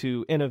sites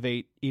to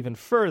innovate even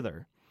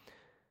further,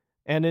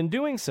 and in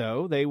doing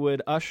so, they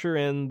would usher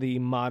in the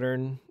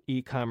modern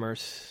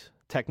e-commerce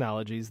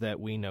technologies that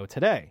we know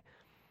today.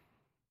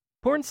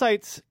 Porn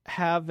sites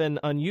have an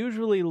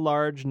unusually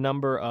large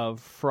number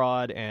of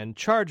fraud and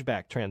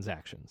chargeback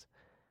transactions.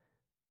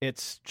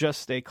 It's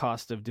just a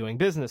cost of doing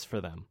business for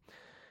them.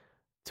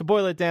 To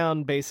boil it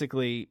down,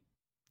 basically,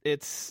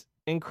 it's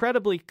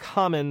incredibly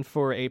common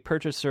for a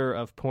purchaser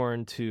of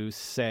porn to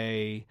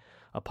say,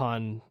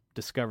 upon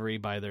discovery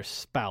by their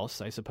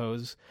spouse, I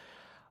suppose,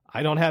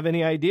 I don't have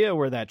any idea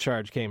where that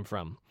charge came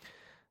from,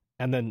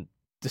 and then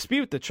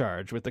dispute the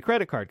charge with the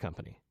credit card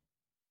company.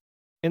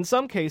 In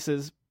some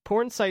cases,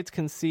 porn sites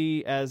can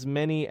see as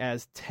many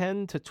as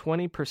 10 to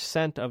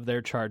 20% of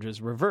their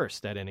charges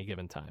reversed at any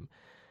given time.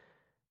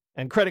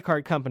 And credit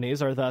card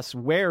companies are thus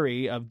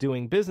wary of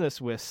doing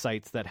business with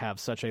sites that have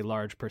such a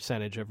large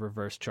percentage of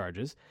reverse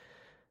charges.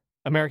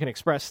 American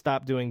Express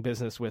stopped doing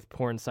business with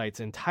porn sites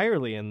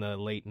entirely in the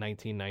late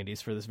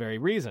 1990s for this very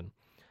reason.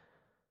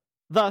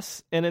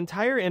 Thus, an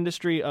entire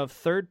industry of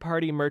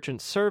third-party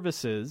merchant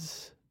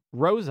services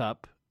rose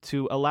up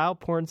to allow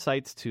porn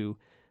sites to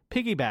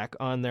piggyback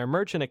on their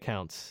merchant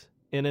accounts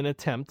in an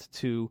attempt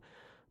to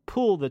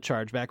pool the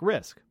chargeback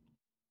risk.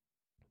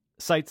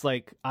 Sites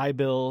like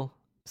iBill,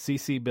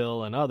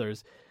 CCbill, and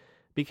others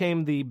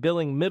became the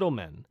billing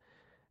middlemen,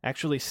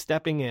 actually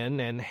stepping in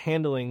and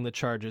handling the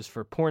charges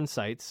for porn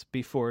sites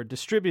before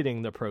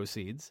distributing the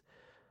proceeds,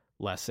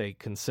 less a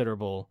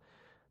considerable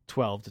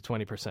 12 to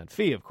 20%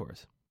 fee, of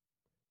course.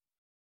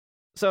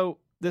 So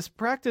this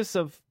practice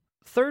of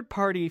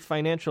third-party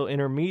financial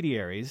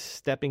intermediaries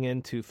stepping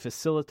in to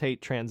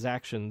facilitate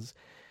transactions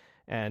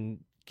and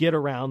get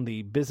around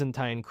the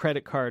Byzantine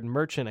credit card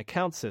merchant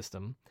account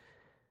system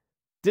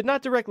did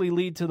not directly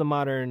lead to the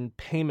modern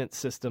payment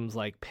systems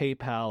like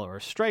PayPal or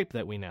Stripe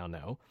that we now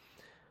know,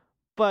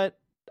 but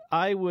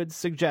I would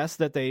suggest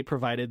that they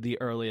provided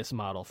the earliest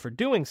model for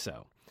doing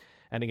so.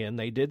 And again,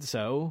 they did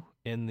so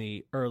in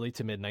the early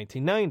to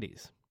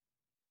mid-1990s.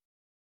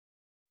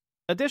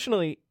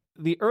 Additionally,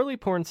 the early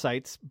porn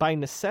sites, by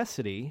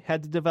necessity,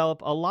 had to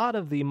develop a lot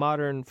of the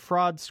modern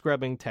fraud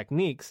scrubbing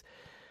techniques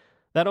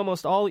that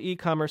almost all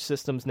e-commerce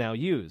systems now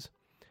use.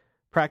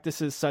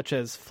 Practices such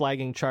as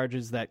flagging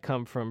charges that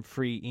come from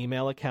free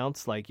email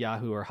accounts like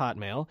Yahoo or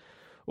Hotmail,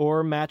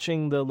 or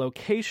matching the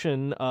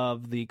location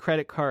of the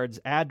credit card's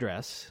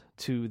address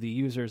to the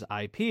user's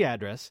IP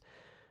address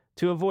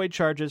to avoid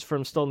charges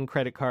from stolen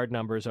credit card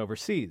numbers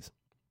overseas.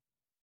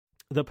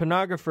 The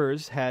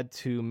pornographers had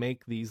to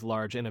make these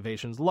large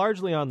innovations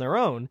largely on their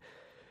own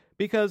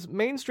because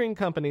mainstream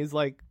companies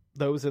like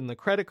those in the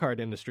credit card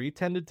industry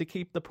tended to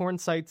keep the porn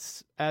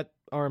sites at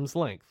arm's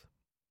length.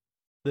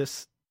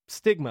 This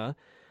stigma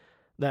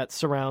that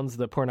surrounds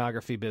the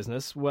pornography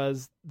business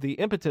was the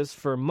impetus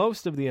for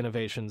most of the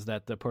innovations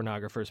that the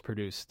pornographers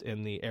produced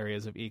in the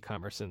areas of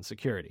e-commerce and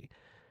security.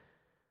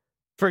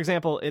 For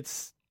example,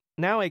 it's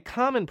now a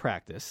common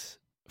practice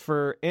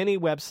for any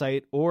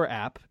website or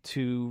app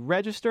to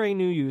register a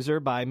new user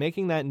by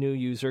making that new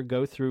user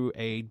go through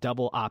a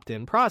double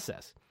opt-in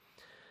process.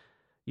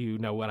 You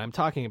know what I'm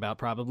talking about,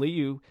 probably.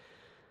 You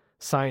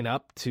sign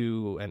up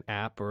to an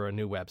app or a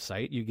new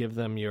website, you give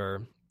them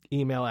your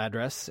email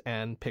address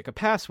and pick a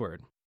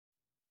password.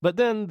 But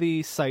then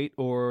the site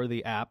or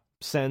the app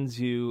sends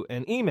you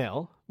an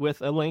email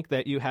with a link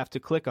that you have to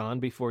click on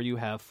before you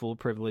have full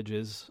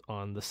privileges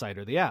on the site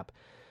or the app.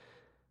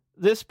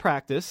 This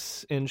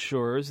practice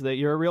ensures that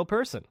you're a real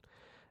person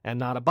and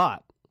not a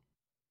bot.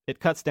 It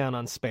cuts down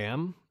on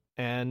spam,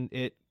 and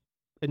it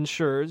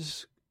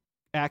ensures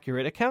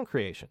accurate account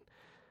creation.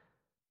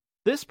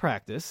 This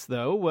practice,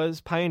 though,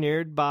 was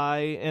pioneered by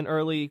an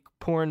early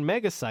porn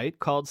megasite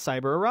called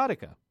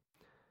Cybererotica.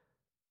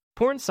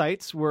 Porn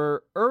sites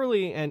were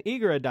early and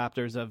eager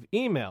adopters of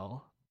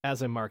email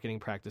as a marketing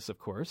practice, of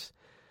course,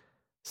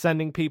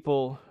 sending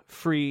people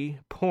free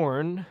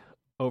porn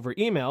over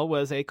email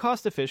was a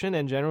cost-efficient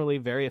and generally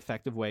very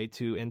effective way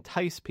to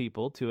entice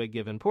people to a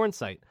given porn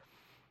site.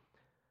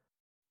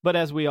 But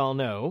as we all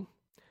know,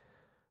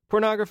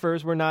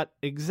 pornographers were not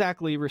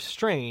exactly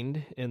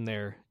restrained in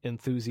their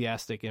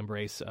enthusiastic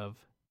embrace of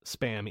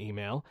spam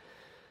email.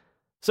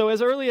 So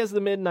as early as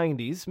the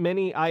mid-90s,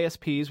 many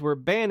ISPs were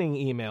banning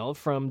email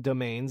from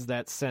domains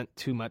that sent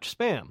too much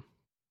spam.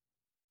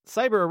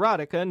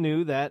 Cybererotica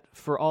knew that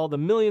for all the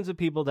millions of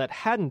people that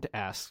hadn't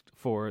asked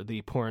for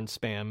the porn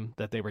spam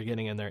that they were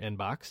getting in their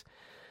inbox,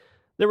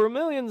 there were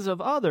millions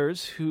of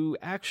others who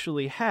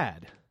actually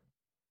had.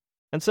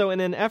 And so in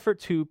an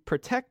effort to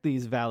protect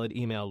these valid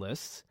email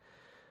lists,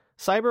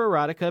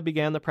 Cybererotica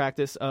began the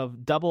practice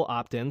of double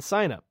opt-in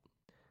sign-up.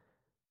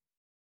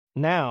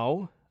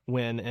 Now,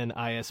 when an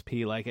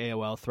ISP like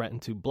AOL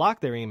threatened to block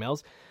their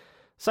emails,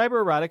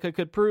 Cybererotica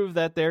could prove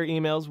that their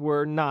emails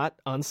were not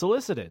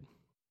unsolicited.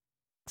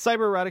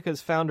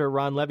 Cybererotica's founder,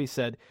 Ron Levy,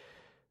 said,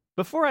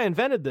 "Before I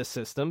invented this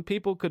system,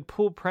 people could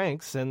pull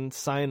pranks and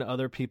sign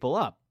other people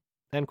up."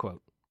 End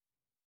quote.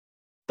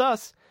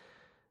 Thus,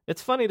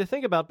 it's funny to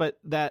think about, but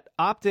that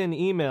opt-in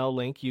email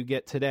link you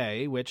get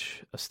today,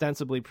 which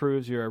ostensibly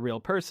proves you're a real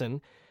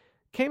person,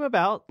 came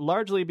about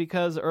largely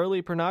because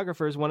early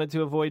pornographers wanted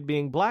to avoid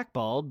being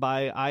blackballed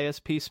by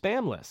ISP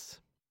spam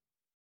lists.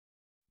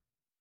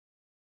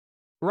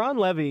 Ron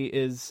Levy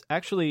is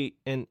actually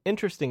an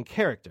interesting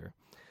character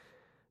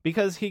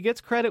because he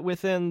gets credit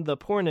within the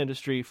porn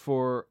industry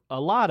for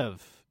a lot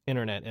of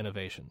internet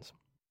innovations.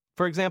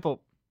 For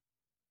example,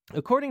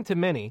 according to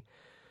many,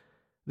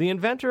 the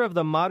inventor of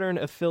the modern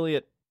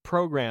affiliate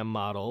program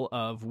model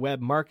of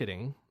web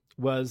marketing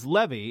was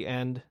Levy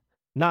and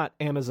not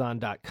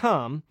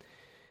Amazon.com,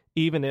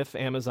 even if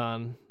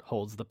Amazon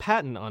holds the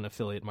patent on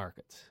affiliate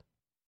markets.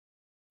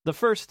 The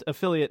first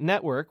affiliate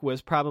network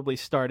was probably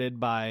started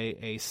by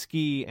a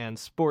ski and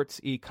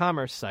sports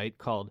e-commerce site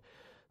called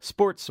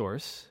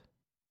SportSource,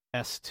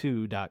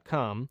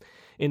 S2.com,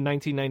 in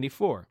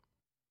 1994.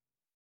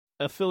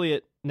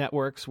 Affiliate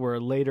networks were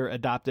later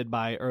adopted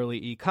by early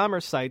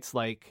e-commerce sites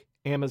like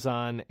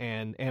Amazon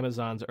and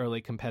Amazon's early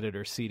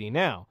competitor CD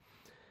Now.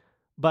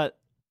 But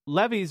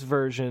Levy's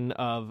version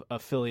of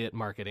affiliate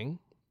marketing,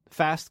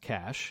 Fast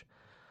Cash,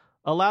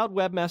 allowed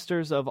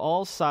webmasters of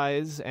all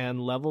size and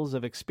levels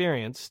of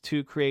experience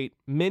to create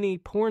mini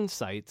porn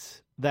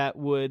sites that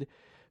would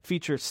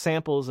feature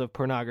samples of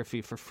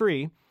pornography for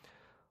free,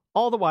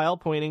 all the while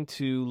pointing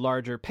to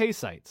larger pay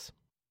sites.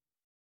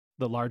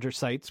 The larger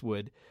sites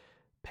would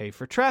pay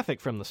for traffic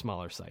from the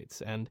smaller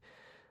sites, and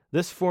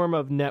this form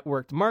of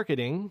networked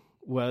marketing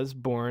was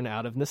born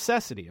out of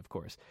necessity, of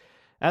course.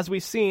 As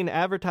we've seen,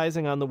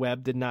 advertising on the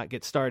web did not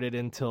get started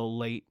until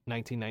late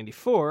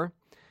 1994,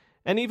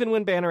 and even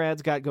when banner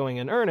ads got going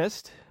in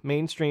earnest,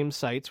 mainstream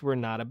sites were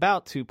not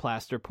about to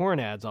plaster porn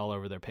ads all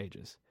over their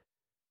pages.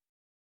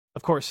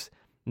 Of course,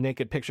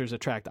 naked pictures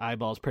attract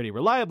eyeballs pretty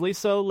reliably,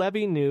 so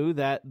Levy knew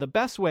that the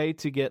best way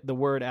to get the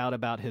word out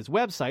about his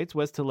websites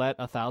was to let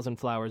 1,000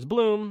 flowers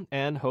bloom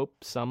and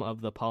hope some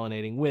of the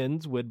pollinating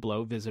winds would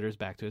blow visitors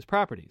back to his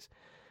properties.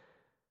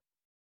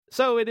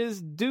 So it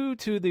is due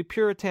to the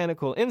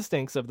puritanical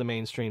instincts of the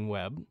mainstream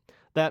web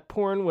that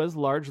porn was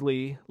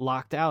largely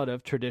locked out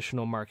of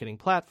traditional marketing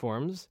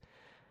platforms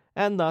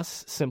and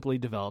thus simply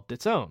developed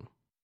its own.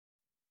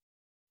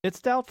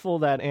 It's doubtful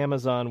that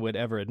Amazon would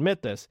ever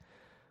admit this,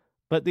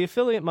 but the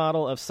affiliate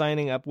model of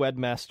signing up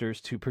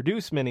webmasters to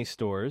produce mini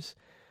stores,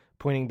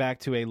 pointing back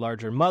to a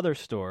larger mother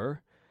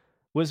store,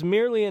 was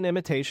merely an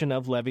imitation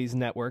of Levy's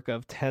network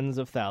of tens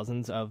of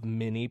thousands of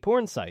mini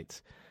porn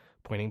sites,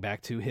 pointing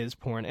back to his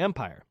porn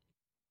empire.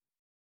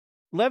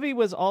 Levy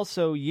was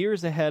also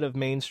years ahead of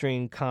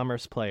mainstream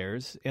commerce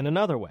players in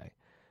another way.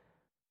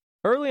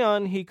 Early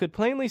on, he could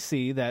plainly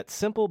see that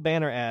simple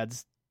banner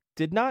ads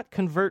did not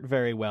convert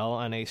very well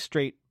on a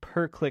straight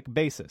per-click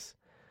basis.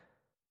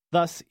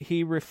 Thus,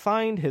 he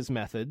refined his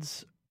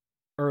methods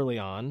early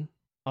on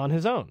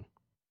his own.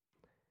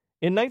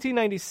 In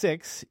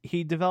 1996,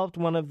 he developed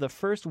one of the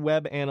first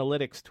web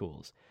analytics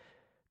tools,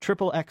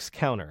 XXX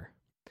Counter,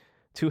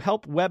 to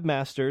help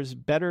webmasters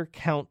better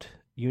count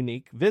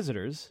unique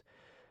visitors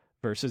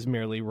versus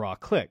merely raw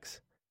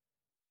clicks.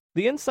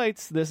 The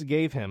insights this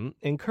gave him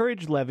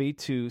encouraged Levy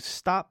to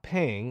stop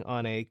paying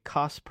on a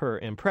cost per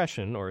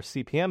impression or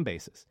CPM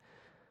basis.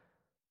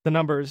 The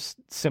numbers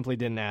simply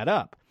didn't add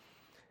up.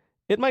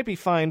 It might be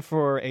fine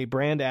for a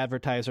brand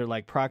advertiser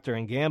like Procter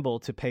 & Gamble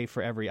to pay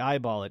for every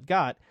eyeball it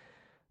got,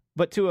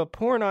 but to a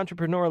porn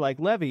entrepreneur like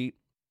Levy,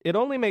 it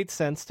only made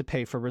sense to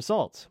pay for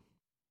results.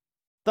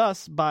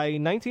 Thus, by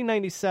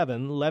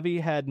 1997, Levy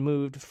had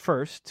moved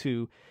first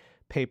to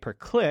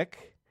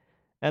pay-per-click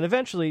and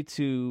eventually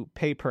to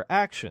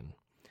pay-per-action,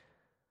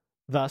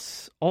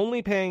 thus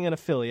only paying an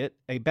affiliate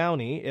a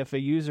bounty if a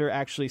user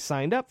actually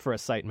signed up for a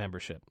site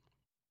membership.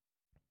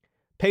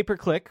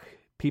 Pay-per-click,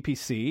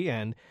 PPC,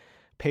 and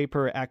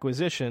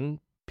pay-per-acquisition,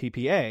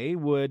 PPA,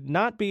 would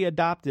not be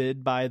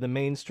adopted by the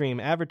mainstream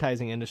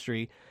advertising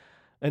industry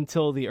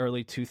until the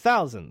early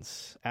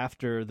 2000s,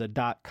 after the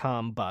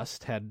dot-com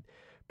bust had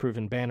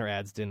proven banner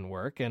ads didn't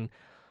work, and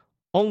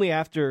Only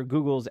after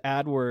Google's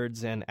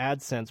AdWords and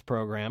AdSense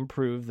program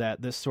proved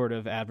that this sort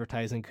of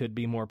advertising could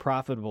be more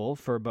profitable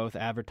for both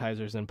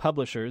advertisers and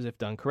publishers if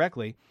done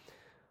correctly.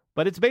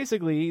 But it's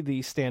basically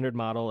the standard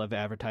model of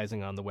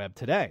advertising on the web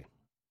today.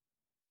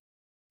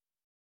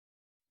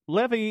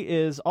 Levy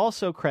is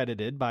also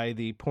credited by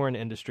the porn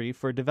industry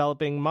for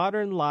developing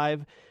modern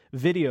live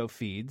video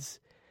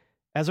feeds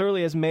as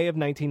early as May of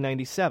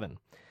 1997.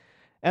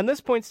 And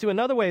this points to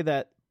another way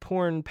that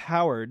porn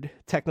powered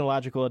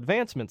technological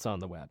advancements on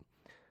the web.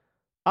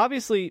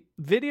 Obviously,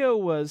 video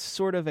was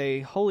sort of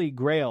a holy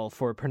grail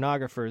for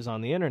pornographers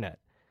on the internet.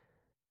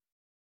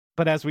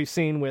 But as we've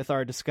seen with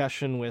our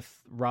discussion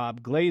with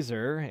Rob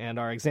Glazer and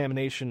our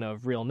examination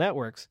of real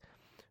networks,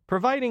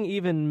 providing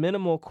even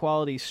minimal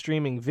quality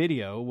streaming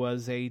video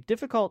was a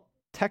difficult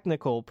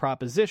technical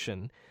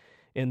proposition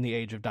in the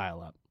age of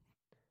dial-up.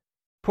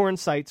 Porn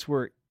sites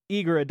were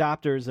eager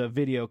adopters of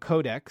video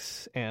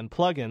codecs and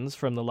plugins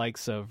from the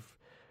likes of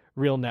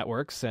Real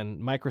Networks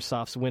and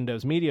Microsoft's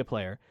Windows Media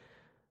Player.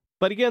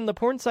 But again, the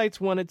porn sites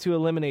wanted to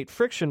eliminate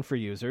friction for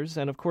users,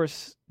 and of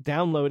course,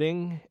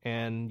 downloading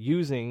and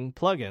using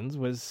plugins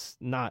was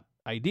not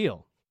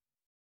ideal.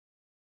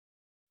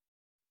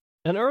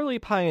 An early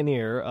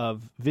pioneer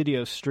of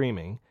video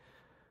streaming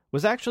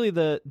was actually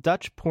the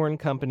Dutch porn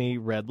company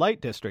Red Light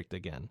District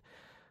again,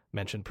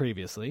 mentioned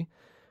previously,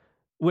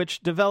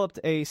 which developed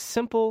a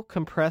simple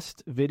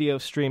compressed video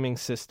streaming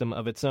system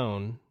of its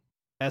own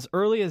as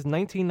early as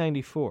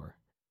 1994.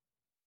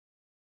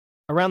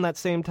 Around that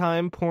same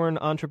time, porn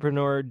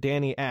entrepreneur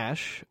Danny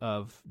Ash,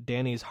 of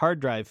Danny's Hard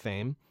Drive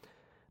fame,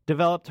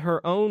 developed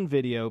her own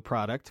video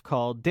product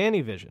called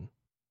DannyVision.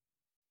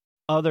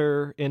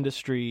 Other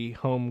industry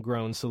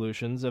homegrown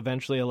solutions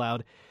eventually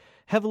allowed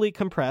heavily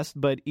compressed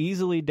but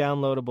easily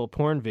downloadable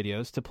porn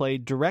videos to play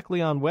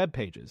directly on web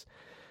pages,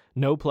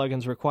 no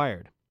plugins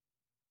required.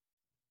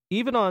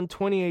 Even on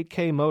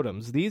 28K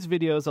modems, these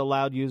videos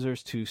allowed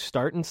users to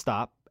start and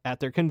stop at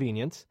their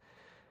convenience,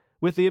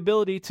 with the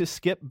ability to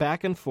skip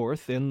back and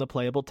forth in the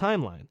playable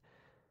timeline.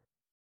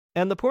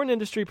 And the porn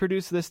industry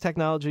produced this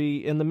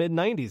technology in the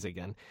mid-90s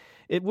again.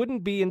 It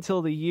wouldn't be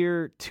until the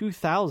year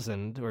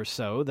 2000 or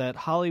so that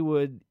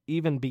Hollywood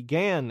even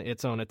began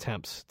its own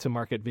attempts to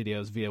market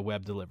videos via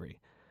web delivery.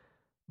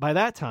 By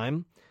that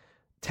time,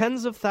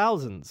 tens of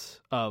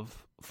thousands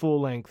of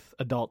full-length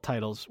adult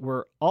titles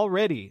were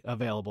already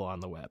available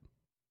on the web.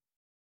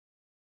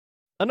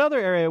 Another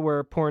area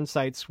where porn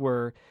sites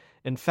were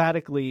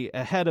emphatically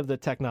ahead of the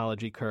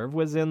technology curve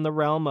was in the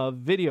realm of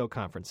video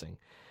conferencing.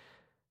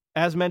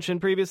 As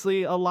mentioned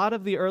previously, a lot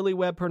of the early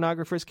web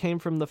pornographers came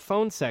from the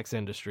phone sex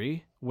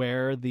industry,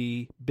 where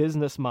the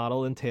business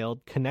model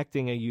entailed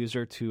connecting a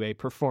user to a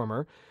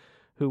performer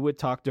who would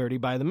talk dirty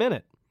by the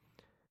minute.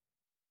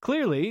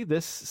 Clearly,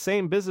 this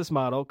same business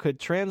model could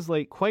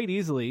translate quite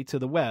easily to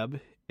the web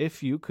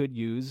if you could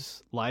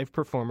use live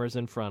performers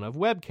in front of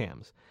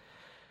webcams.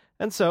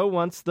 And so,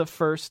 once the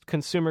first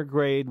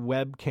consumer-grade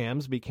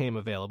webcams became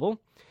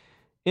available,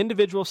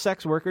 individual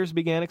sex workers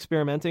began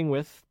experimenting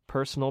with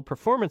personal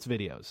performance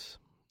videos,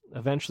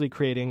 eventually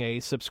creating a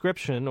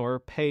subscription or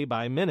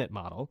pay-by-minute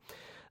model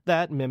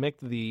that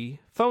mimicked the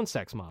phone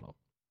sex model.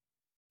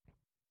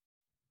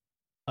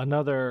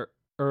 Another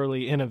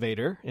early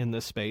innovator in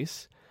this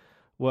space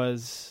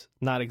was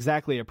not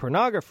exactly a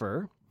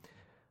pornographer,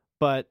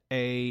 but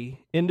an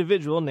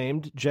individual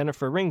named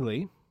Jennifer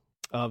Ringley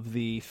of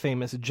the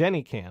famous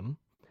JennyCam,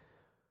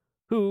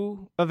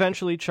 who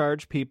eventually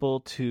charged people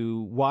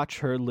to watch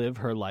her live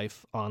her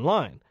life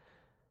online.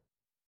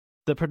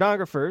 The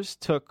pornographers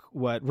took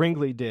what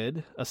Ringley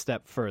did a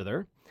step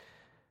further,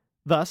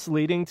 thus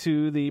leading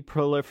to the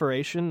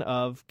proliferation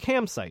of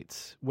cam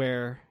sites,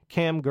 where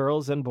cam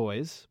girls and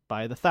boys,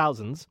 by the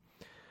thousands,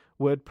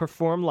 would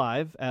perform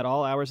live at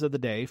all hours of the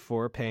day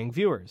for paying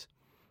viewers.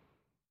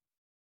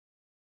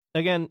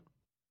 Again,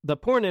 the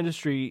porn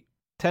industry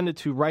tended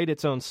to write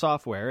its own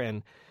software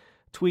and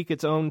tweak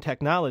its own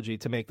technology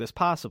to make this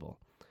possible.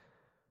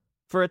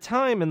 For a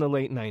time in the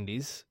late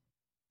 90s,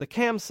 the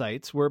cam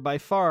sites were by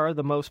far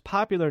the most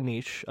popular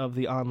niche of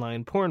the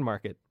online porn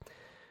market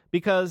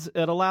because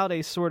it allowed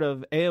a sort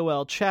of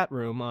AOL chat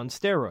room on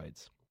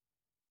steroids.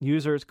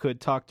 Users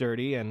could talk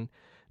dirty and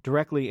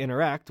directly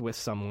interact with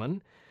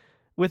someone,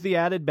 with the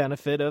added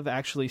benefit of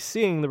actually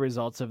seeing the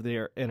results of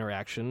their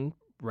interaction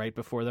right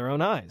before their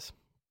own eyes.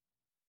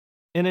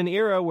 In an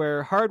era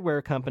where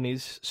hardware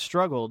companies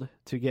struggled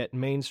to get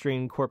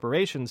mainstream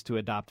corporations to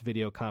adopt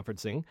video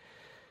conferencing,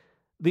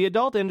 the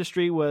adult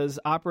industry was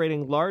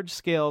operating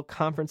large-scale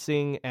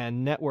conferencing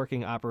and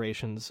networking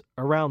operations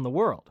around the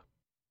world.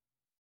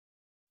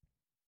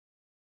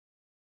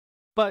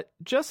 But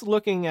just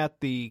looking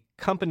at the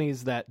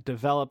companies that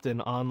developed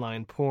an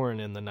online porn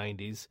in the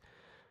 90s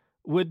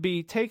would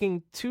be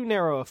taking too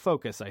narrow a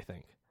focus, I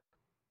think.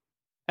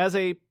 As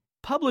a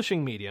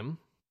publishing medium,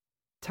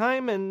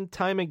 time and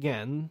time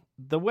again,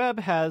 the web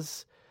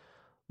has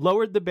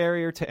lowered the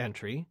barrier to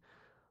entry,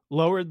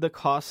 lowered the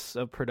costs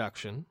of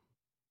production,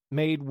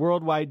 made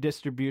worldwide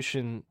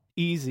distribution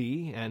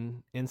easy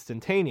and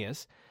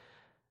instantaneous,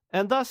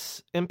 and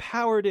thus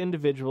empowered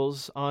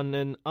individuals on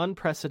an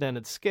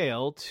unprecedented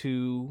scale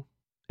to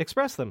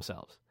express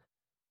themselves.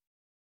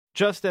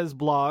 Just as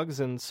blogs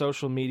and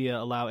social media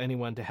allow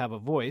anyone to have a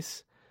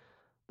voice,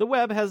 the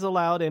web has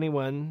allowed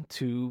anyone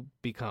to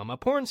become a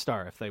porn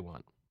star if they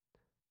want.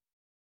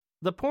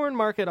 The porn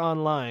market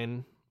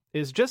online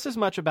is just as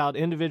much about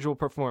individual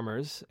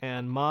performers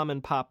and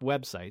mom-and-pop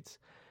websites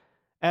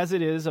as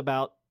it is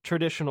about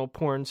traditional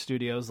porn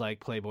studios like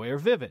Playboy or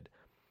Vivid.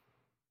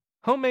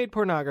 Homemade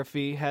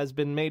pornography has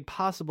been made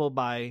possible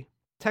by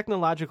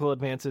technological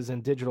advances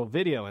in digital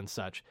video and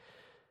such,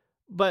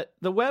 but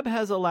the web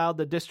has allowed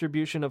the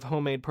distribution of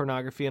homemade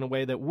pornography in a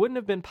way that wouldn't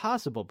have been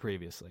possible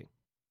previously.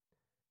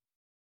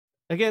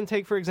 Again,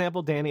 take for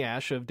example Dani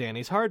Ash of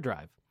Dani's Hard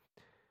Drive.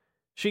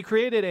 She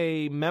created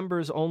a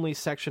members-only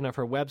section of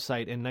her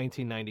website in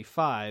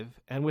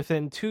 1995, and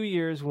within 2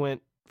 years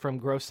went from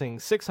grossing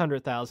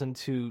 $600,000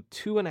 to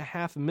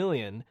 $2.5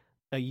 million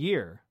a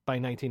year by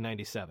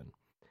 1997.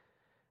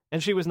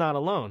 And she was not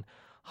alone.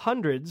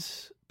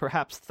 Hundreds,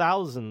 perhaps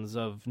thousands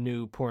of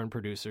new porn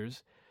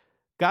producers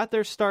got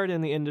their start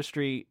in the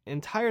industry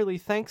entirely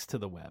thanks to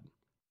the web.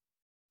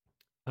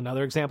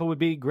 Another example would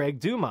be Greg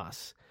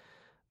Dumas,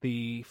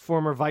 the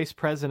former vice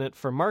president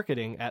for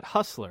marketing at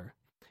Hustler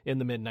in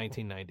the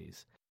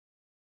mid-1990s.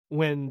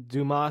 When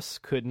Dumas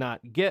could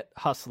not get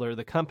Hustler,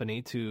 the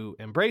company, to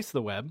embrace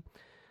the web,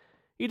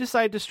 he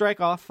decided to strike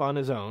off on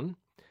his own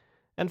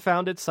and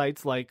founded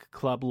sites like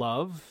Club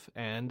Love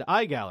and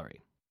iGallery.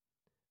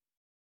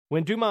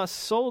 When Dumas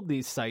sold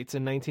these sites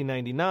in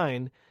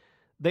 1999,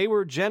 they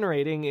were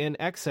generating in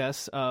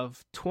excess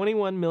of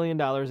 $21 million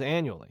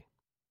annually.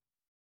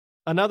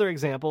 Another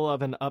example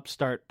of an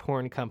upstart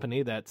porn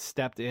company that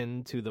stepped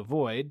into the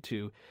void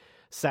to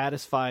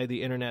satisfy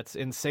the internet's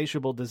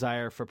insatiable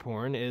desire for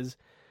porn is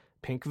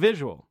Pink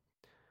Visual,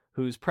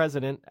 whose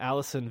president,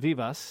 Alison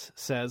Vivas,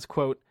 says,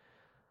 quote,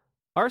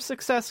 "Our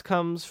success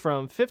comes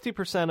from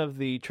 50% of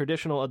the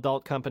traditional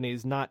adult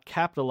companies not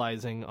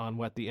capitalizing on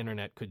what the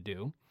internet could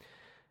do,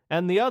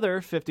 and the other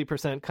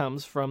 50%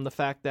 comes from the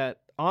fact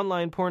that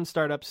online porn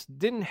startups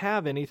didn't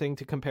have anything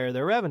to compare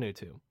their revenue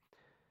to.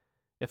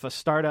 If a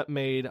startup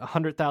made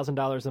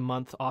 $100,000 a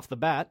month off the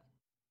bat,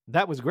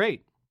 that was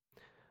great.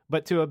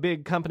 But to a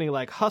big company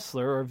like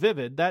Hustler or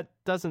Vivid, that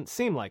doesn't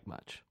seem like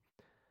much.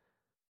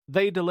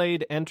 They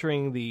delayed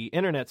entering the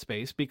internet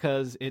space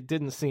because it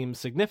didn't seem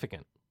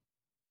significant."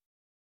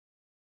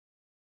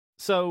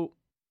 So,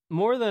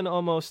 more than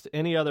almost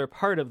any other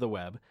part of the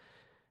web,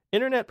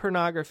 internet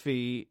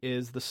pornography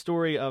is the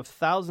story of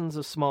thousands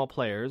of small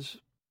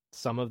players,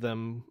 some of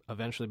them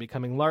eventually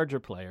becoming larger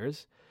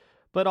players,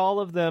 but all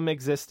of them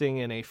existing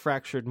in a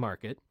fractured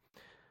market,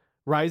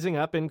 rising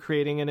up and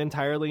creating an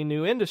entirely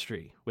new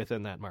industry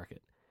within that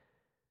market.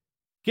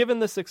 Given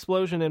this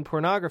explosion in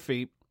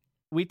pornography,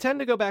 we tend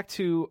to go back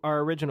to our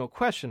original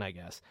question, I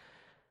guess.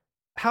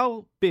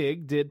 How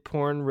big did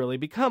porn really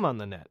become on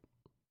the net?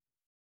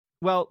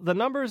 Well, the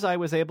numbers I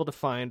was able to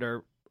find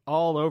are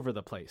all over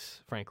the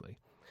place, frankly.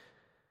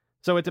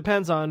 So it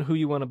depends on who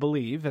you want to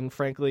believe and,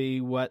 frankly,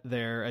 what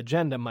their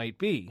agenda might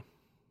be.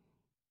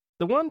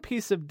 The one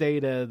piece of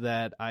data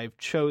that I've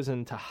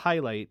chosen to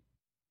highlight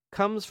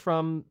comes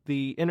from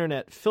the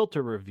Internet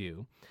Filter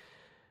Review,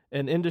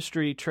 an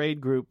industry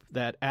trade group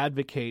that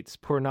advocates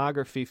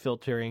pornography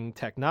filtering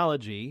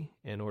technology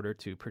in order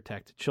to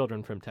protect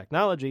children from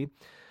technology.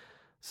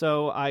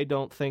 So I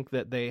don't think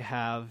that they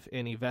have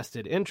any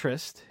vested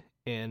interest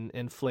in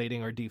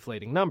inflating or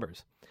deflating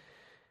numbers.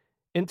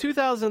 In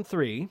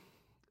 2003,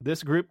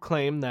 this group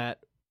claimed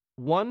that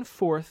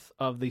 1/4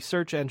 of the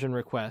search engine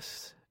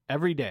requests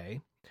every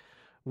day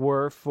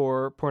were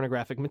for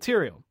pornographic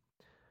material.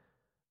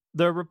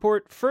 The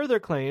report further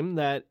claimed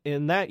that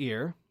in that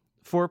year,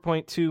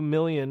 4.2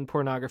 million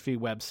pornography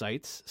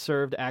websites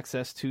served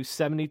access to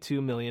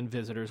 72 million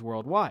visitors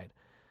worldwide.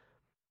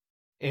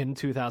 In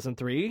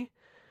 2003,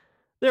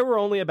 there were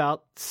only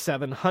about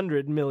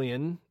 700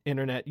 million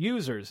internet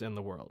users in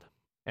the world.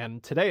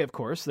 And today, of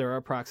course, there are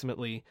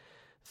approximately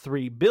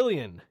 3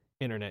 billion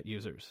internet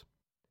users.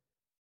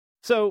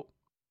 So,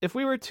 if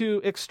we were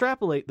to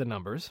extrapolate the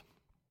numbers,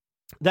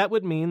 that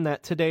would mean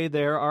that today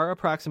there are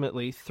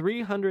approximately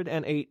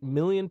 308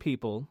 million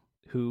people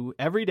who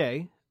every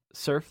day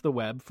surf the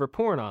web for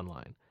porn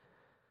online.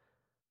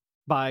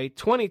 By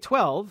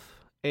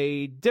 2012,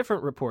 a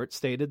different report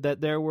stated that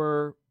there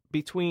were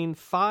between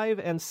 5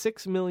 and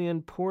 6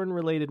 million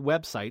porn-related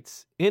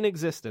websites in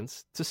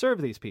existence to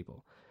serve these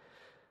people.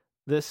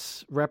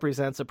 This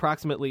represents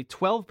approximately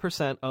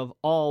 12% of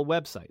all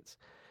websites,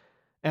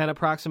 and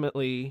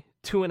approximately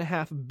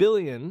 2.5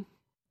 billion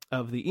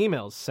of the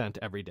emails sent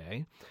every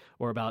day,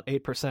 or about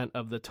 8%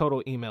 of the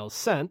total emails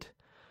sent,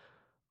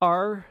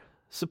 are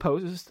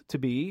supposed to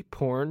be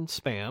porn,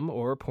 spam,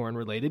 or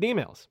porn-related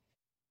emails.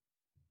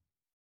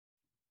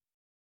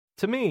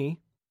 To me,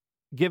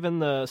 given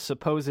the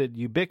supposed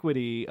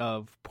ubiquity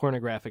of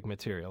pornographic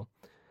material,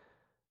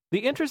 the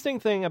interesting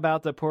thing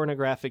about the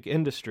pornographic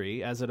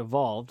industry as it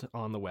evolved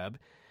on the web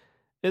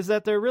is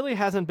that there really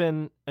hasn't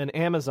been an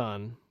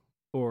Amazon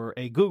or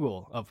a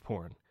Google of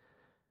porn.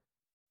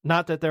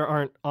 Not that there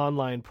aren't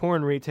online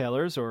porn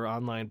retailers or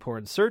online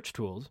porn search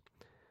tools,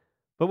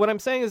 but what I'm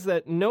saying is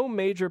that no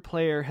major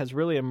player has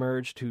really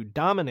emerged to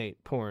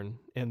dominate porn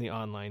in the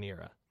online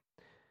era.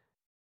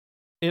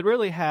 It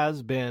really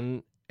has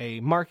been a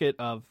market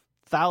of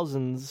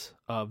thousands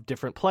of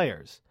different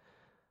players,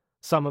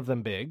 some of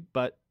them big,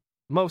 but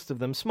most of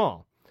them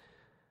small.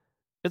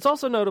 It's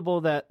also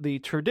notable that the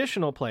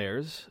traditional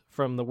players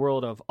from the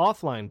world of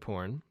offline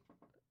porn,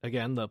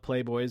 again, the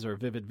Playboys or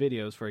Vivid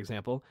Videos, for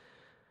example,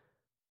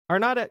 are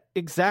not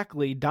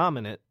exactly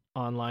dominant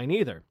online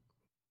either.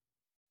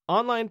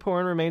 Online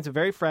porn remains a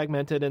very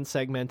fragmented and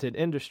segmented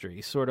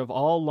industry, sort of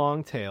all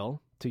long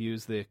tail, to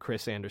use the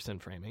Chris Anderson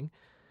framing.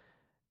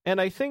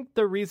 And I think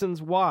the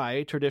reasons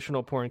why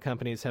traditional porn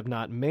companies have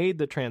not made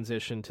the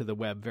transition to the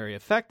web very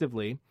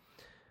effectively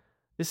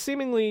is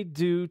seemingly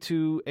due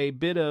to a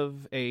bit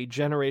of a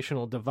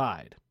generational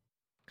divide,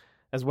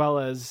 as well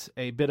as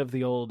a bit of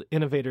the old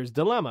innovator's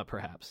dilemma,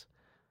 perhaps.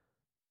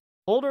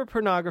 Older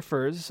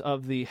pornographers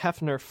of the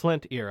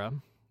Hefner-Flint era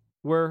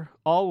were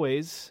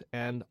always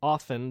and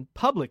often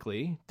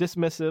publicly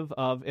dismissive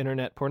of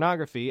internet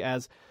pornography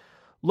as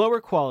lower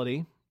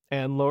quality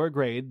and lower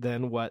grade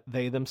than what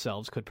they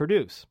themselves could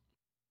produce.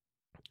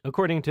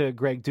 According to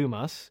Greg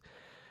Dumas,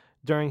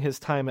 during his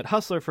time at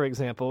Hustler, for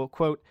example,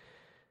 quote,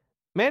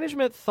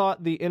 "Management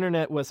thought the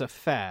internet was a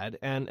fad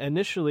and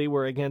initially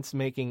were against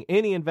making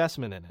any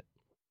investment in it.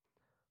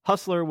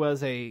 Hustler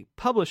was a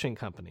publishing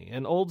company,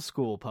 an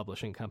old-school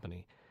publishing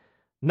company,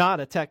 not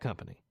a tech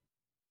company.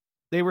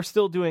 They were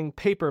still doing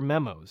paper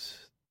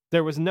memos.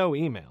 There was no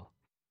email.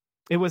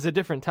 It was a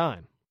different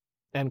time."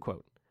 End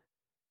quote.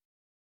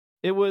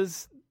 It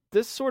was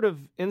this sort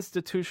of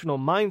institutional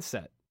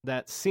mindset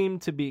that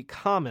seemed to be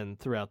common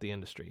throughout the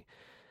industry.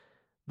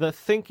 The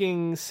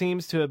thinking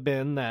seems to have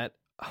been that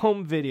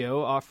home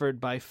video offered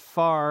by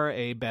far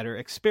a better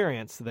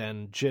experience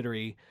than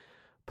jittery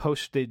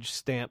postage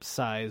stamp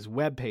size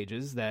web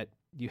pages that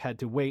you had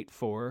to wait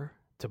for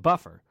to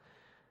buffer.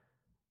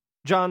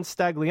 John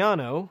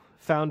Stagliano,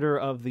 founder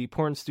of the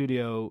porn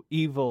studio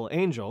Evil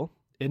Angel,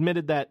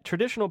 admitted that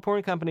traditional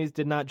porn companies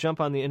did not jump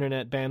on the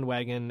internet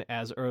bandwagon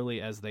as early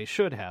as they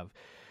should have.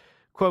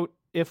 Quote,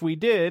 "If we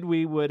did,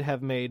 we would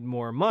have made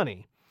more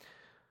money.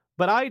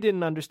 But I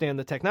didn't understand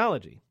the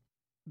technology.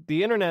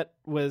 The internet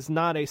was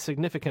not a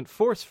significant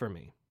force for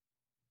me.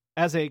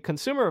 As a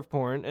consumer of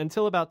porn,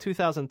 until about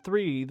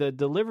 2003, the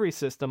delivery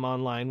system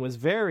online was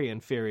very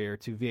inferior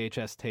to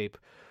VHS tape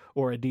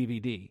or a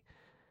DVD.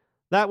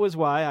 That was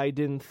why I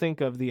didn't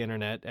think of the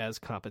internet as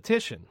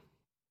competition."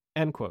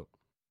 End quote.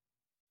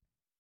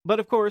 But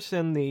of course,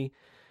 in the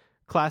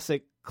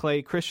classic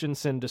Clay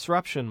Christensen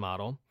disruption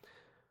model,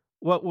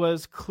 what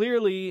was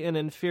clearly an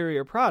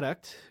inferior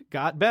product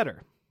got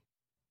better.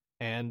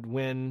 And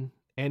when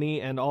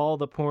any and all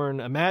the porn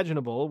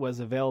imaginable was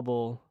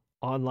available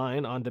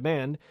online on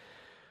demand,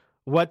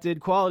 what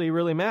did quality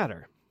really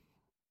matter?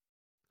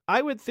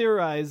 I would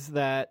theorize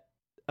that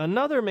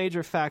another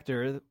major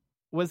factor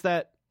was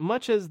that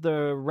much as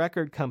the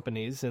record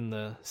companies in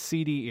the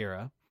CD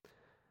era,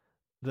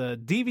 the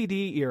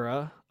DVD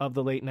era of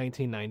the late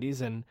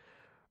 1990s and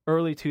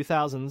early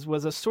 2000s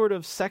was a sort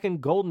of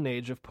second golden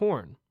age of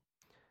porn.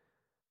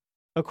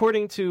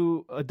 According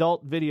to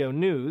Adult Video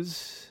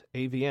News,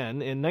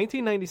 AVN, in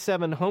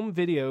 1997, home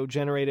video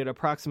generated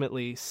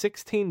approximately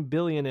 $16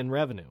 billion in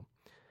revenue,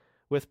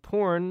 with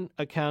porn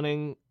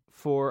accounting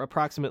for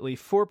approximately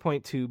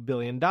 $4.2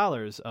 billion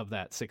of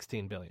that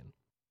 $16 billion.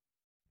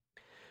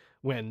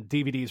 When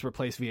DVDs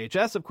replaced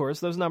VHS, of course,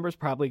 those numbers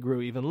probably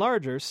grew even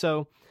larger,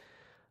 so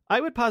I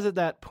would posit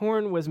that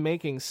porn was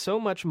making so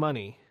much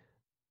money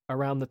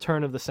around the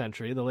turn of the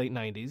century, the late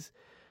 90s,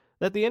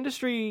 that the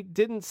industry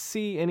didn't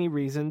see any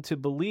reason to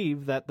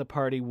believe that the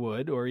party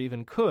would, or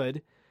even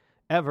could,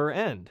 ever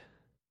end.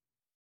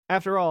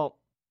 After all,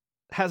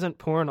 hasn't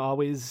porn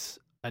always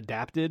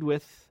adapted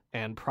with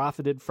and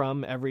profited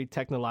from every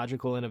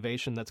technological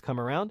innovation that's come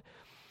around?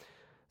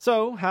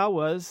 So how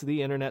was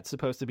the internet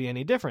supposed to be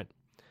any different?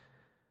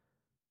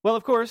 Well,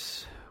 of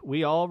course,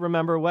 we all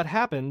remember what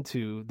happened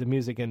to the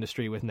music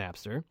industry with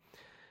Napster,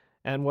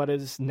 and what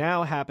is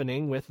now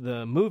happening with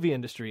the movie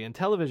industry and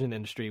television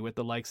industry with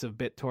the likes of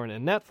BitTorrent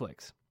and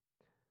Netflix.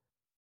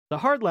 The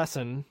hard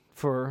lesson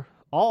for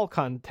all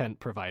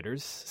content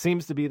providers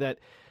seems to be that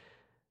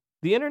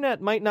the internet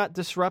might not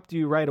disrupt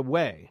you right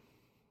away,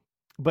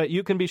 but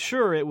you can be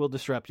sure it will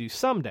disrupt you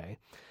someday.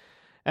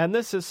 And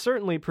this has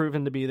certainly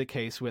proven to be the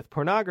case with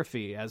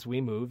pornography as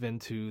we move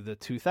into the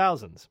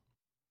 2000s.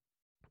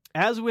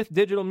 As with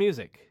digital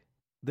music,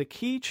 the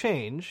key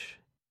change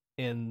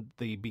in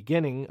the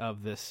beginning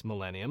of this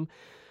millennium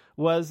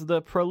was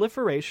the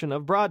proliferation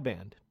of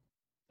broadband,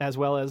 as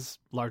well as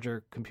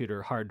larger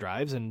computer hard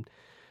drives and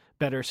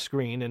better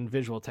screen and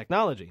visual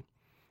technology.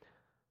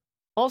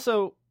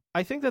 Also,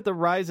 I think that the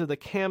rise of the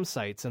cam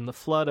sites and the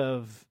flood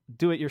of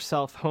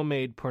do-it-yourself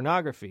homemade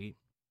pornography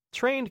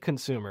trained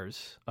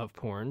consumers of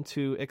porn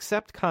to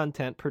accept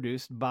content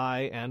produced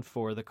by and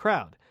for the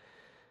crowd.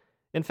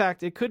 In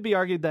fact, it could be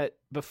argued that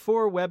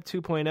before Web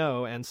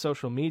 2.0 and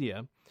social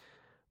media,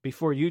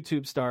 before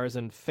YouTube stars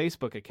and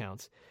Facebook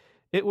accounts,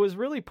 it was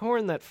really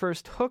porn that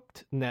first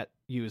hooked net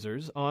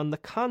users on the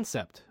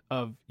concept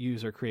of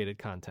user-created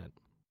content.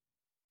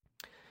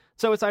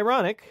 So it's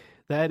ironic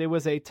that it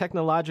was a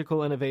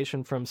technological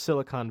innovation from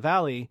Silicon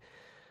Valley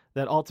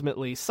that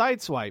ultimately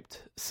sideswiped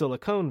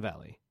Silicon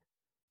Valley.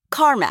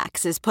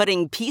 CarMax is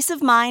putting peace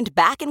of mind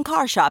back in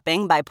car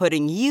shopping by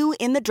putting you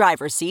in the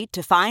driver's seat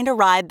to find a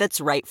ride that's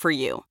right for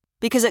you.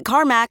 Because at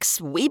CarMax,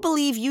 we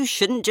believe you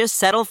shouldn't just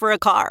settle for a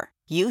car.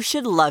 You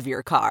should love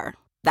your car.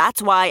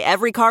 That's why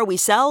every car we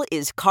sell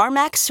is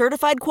CarMax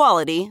certified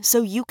quality,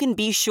 so you can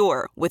be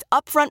sure with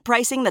upfront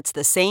pricing that's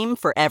the same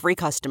for every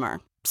customer.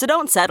 So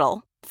don't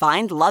settle.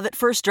 Find love at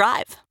first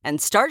drive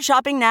and start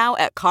shopping now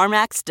at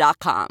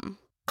CarMax.com.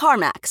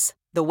 CarMax,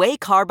 the way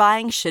car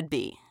buying should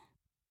be.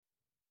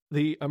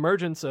 The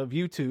emergence of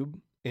YouTube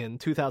in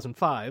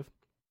 2005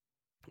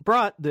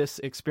 brought this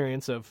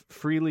experience of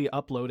freely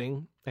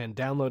uploading and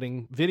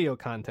downloading video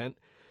content,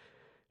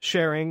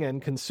 sharing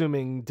and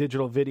consuming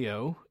digital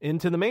video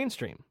into the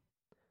mainstream.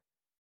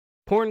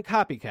 Porn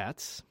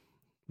copycats,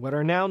 what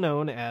are now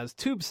known as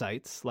tube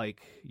sites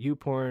like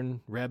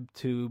YouPorn,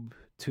 RebTube,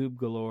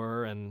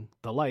 TubeGalore, and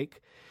the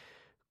like,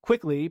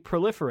 quickly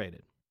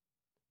proliferated.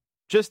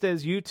 Just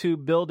as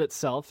YouTube billed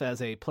itself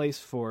as a place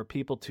for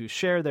people to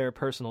share their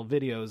personal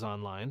videos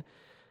online,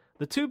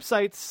 the tube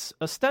sites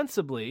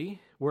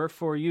ostensibly were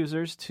for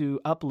users to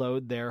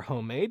upload their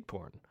homemade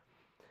porn.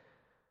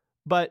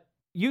 But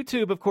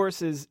YouTube, of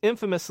course, is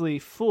infamously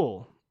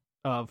full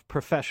of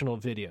professional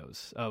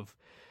videos, of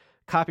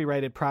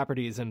copyrighted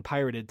properties and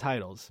pirated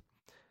titles.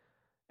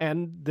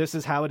 And this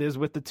is how it is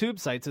with the tube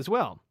sites as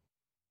well.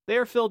 They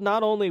are filled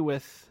not only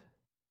with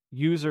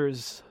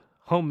users'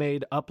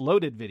 homemade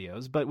uploaded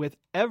videos, but with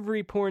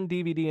every porn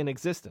DVD in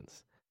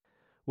existence,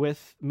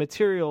 with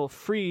material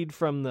freed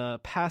from the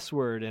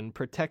password and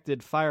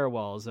protected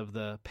firewalls of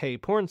the pay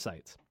porn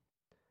sites.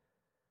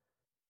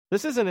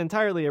 This isn't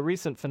entirely a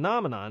recent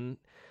phenomenon,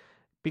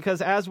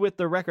 because as with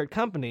the record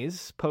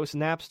companies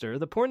post-Napster,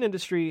 the porn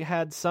industry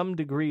had some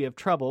degree of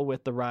trouble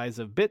with the rise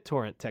of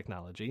BitTorrent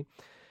technology.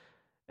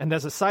 And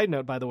as a side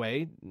note, by the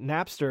way,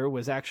 Napster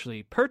was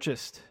actually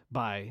purchased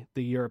by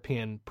the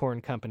European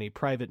porn company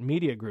Private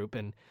Media Group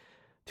in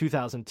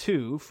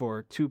 2002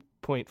 for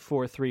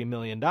 $2.43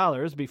 million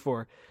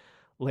before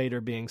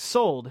later being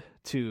sold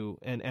to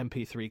an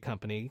MP3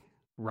 company,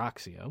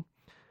 Roxio.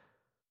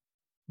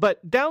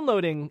 But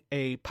downloading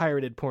a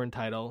pirated porn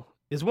title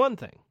is one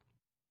thing.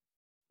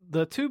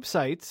 The tube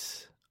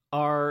sites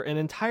are an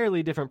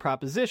entirely different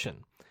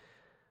proposition,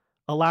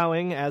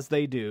 allowing, as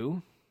they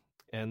do,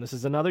 and this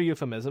is another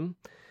euphemism,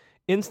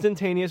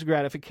 instantaneous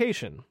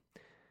gratification,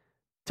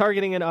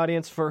 targeting an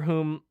audience for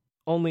whom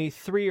only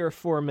 3 or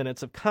 4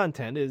 minutes of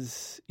content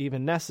is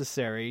even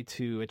necessary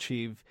to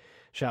achieve,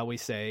 shall we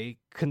say,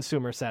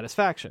 consumer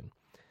satisfaction.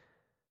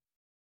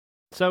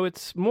 So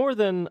it's more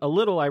than a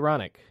little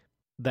ironic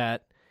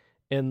that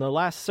in the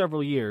last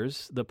several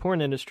years, the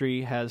porn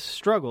industry has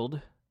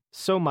struggled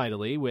so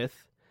mightily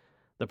with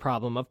the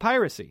problem of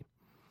piracy.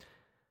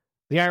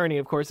 The irony,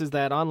 of course, is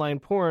that online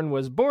porn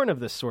was born of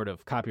this sort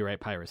of copyright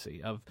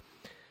piracy, of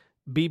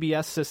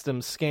BBS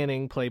systems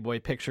scanning Playboy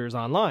pictures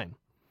online.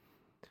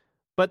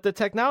 But the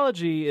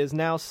technology is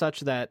now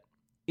such that,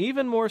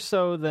 even more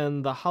so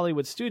than the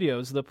Hollywood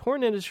studios, the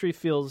porn industry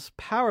feels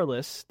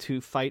powerless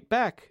to fight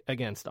back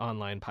against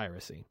online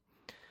piracy.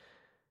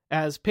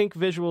 As Pink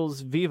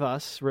Visuals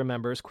Vivas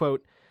remembers,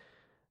 quote,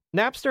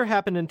 Napster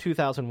happened in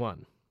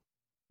 2001.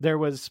 There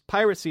was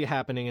piracy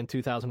happening in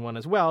 2001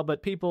 as well,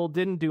 but people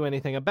didn't do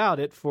anything about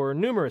it for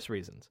numerous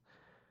reasons.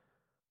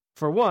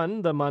 For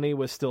one, the money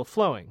was still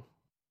flowing.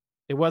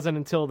 It wasn't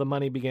until the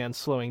money began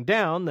slowing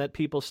down that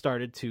people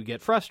started to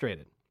get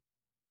frustrated.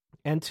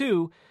 And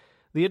two,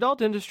 the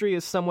adult industry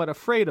is somewhat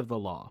afraid of the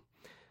law.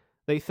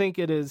 They think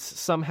it is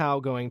somehow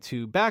going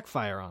to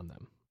backfire on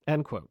them.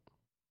 End quote.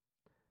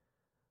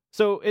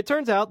 So it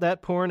turns out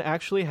that porn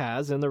actually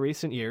has, in the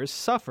recent years,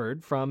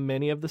 suffered from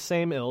many of the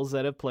same ills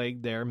that have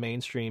plagued their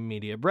mainstream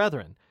media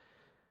brethren.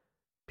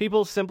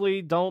 People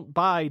simply don't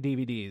buy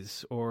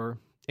DVDs or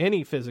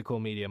any physical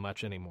media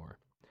much anymore.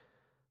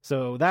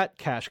 So that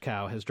cash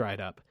cow has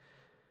dried up.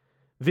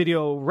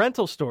 Video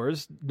rental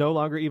stores no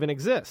longer even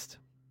exist.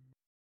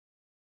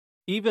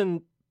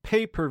 Even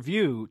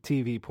pay-per-view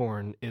TV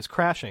porn is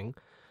crashing,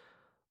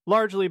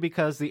 largely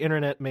because the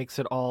internet makes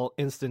it all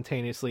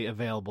instantaneously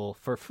available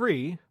for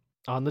free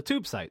on the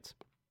tube sites.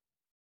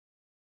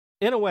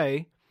 In a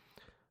way,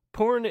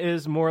 porn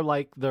is more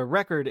like the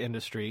record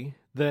industry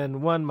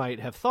than one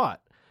might have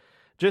thought.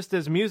 Just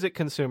as music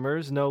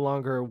consumers no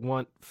longer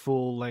want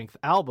full-length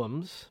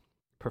albums,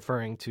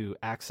 preferring to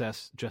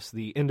access just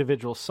the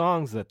individual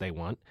songs that they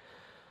want,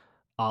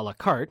 a la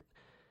carte,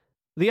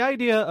 the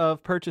idea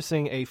of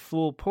purchasing a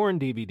full porn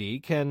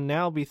DVD can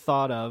now be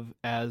thought of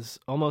as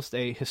almost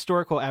a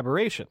historical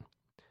aberration.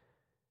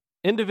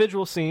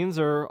 Individual scenes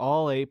are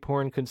all a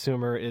porn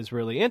consumer is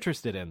really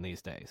interested in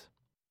these days.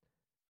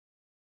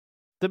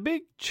 The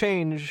big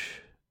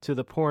change to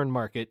the porn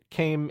market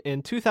came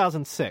in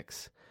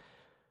 2006,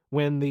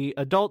 when the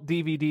adult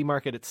DVD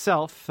market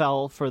itself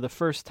fell for the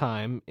first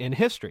time in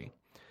history,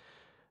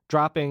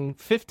 dropping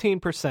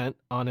 15%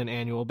 on an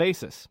annual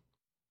basis.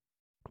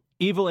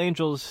 Evil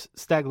Angel's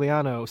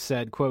Stagliano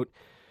said, quote,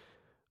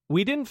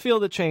 "We didn't feel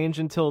the change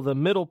until the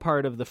middle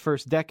part of the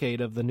first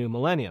decade of the new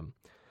millennium.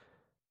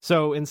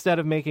 So instead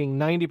of making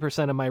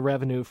 90% of my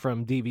revenue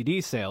from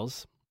DVD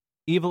sales,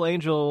 Evil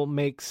Angel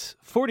makes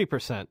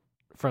 40%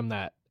 from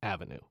that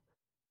avenue,"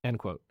 end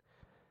quote.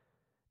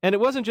 And it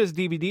wasn't just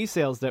DVD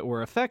sales that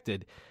were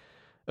affected.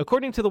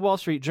 According to the Wall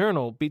Street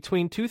Journal,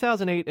 between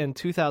 2008 and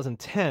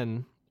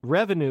 2010,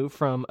 revenue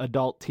from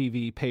adult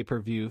TV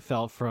pay-per-view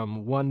fell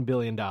from $1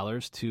 billion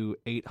to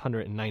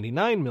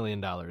 $899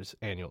 million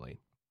annually.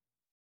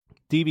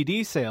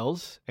 DVD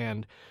sales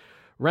and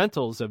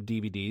rentals of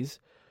DVDs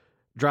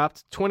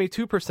dropped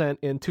 22%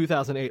 in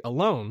 2008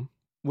 alone,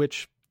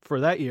 which for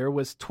that year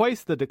was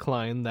twice the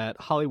decline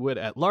that Hollywood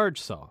at large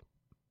saw.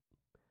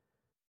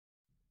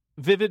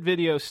 Vivid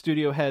Video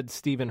studio head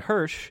Stephen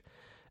Hirsch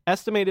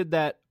estimated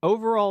that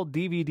overall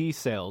DVD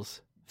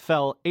sales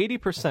fell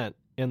 80%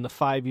 in the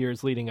 5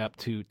 years leading up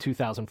to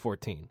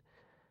 2014.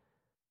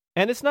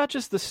 And it's not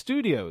just the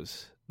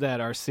studios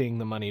that are seeing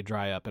the money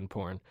dry up in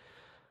porn.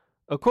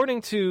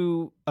 According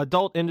to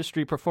adult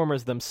industry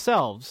performers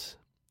themselves,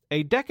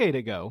 a decade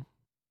ago,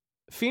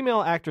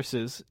 female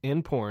actresses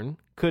in porn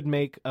could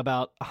make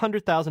about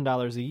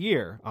 $100,000 a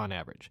year on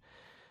average.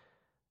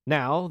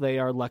 Now they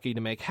are lucky to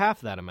make half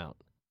that amount.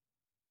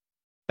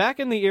 Back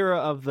in the era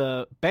of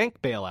the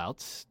bank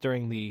bailouts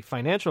during the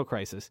financial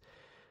crisis,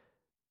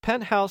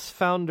 Penthouse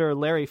founder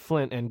Larry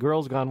Flynt and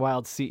Girls Gone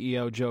Wild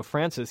CEO Joe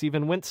Francis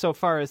even went so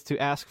far as to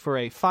ask for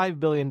a $5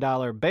 billion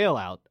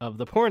bailout of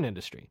the porn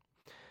industry.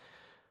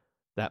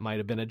 That might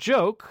have been a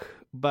joke,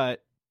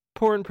 but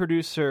porn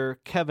producer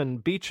Kevin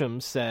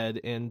Beecham said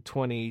in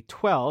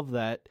 2012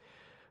 that,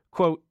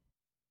 quote,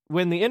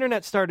 "When the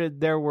internet started,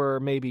 there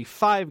were maybe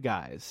 5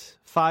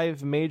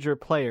 major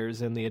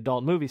players in the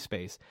adult movie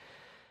space.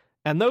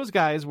 And those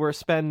guys were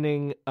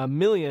spending $1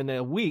 million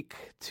a week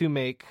to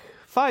make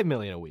 $5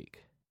 million a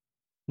week.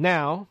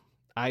 Now,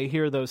 I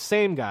hear those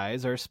same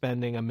guys are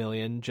spending $1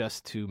 million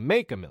just to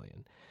make $1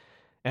 million."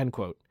 End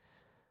quote.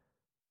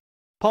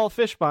 Paul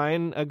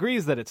Fishbein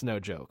agrees that it's no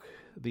joke.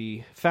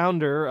 The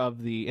founder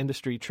of the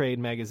industry trade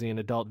magazine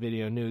Adult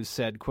Video News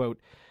said, quote,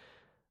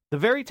 "The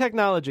very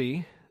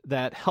technology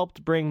that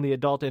helped bring the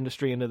adult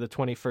industry into the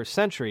 21st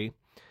century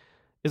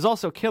is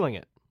also killing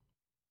it.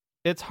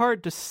 It's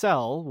hard to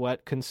sell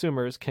what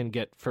consumers can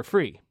get for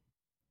free."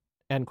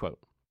 End quote.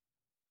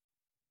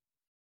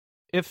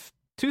 If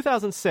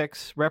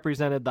 2006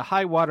 represented the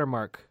high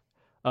watermark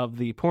of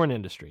the porn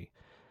industry,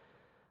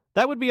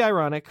 that would be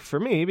ironic for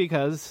me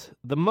because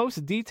the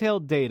most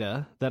detailed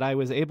data that I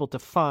was able to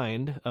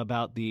find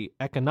about the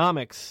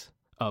economics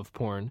of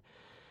porn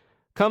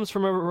comes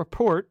from a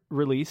report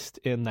released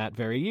in that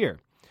very year.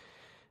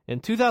 In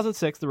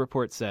 2006, the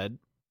report said,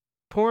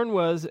 porn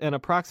was an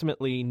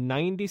approximately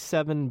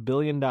 $97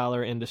 billion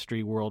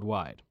industry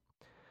worldwide.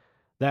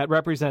 That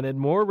represented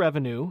more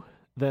revenue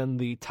than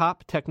the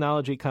top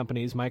technology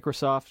companies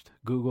Microsoft,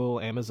 Google,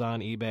 Amazon,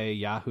 eBay,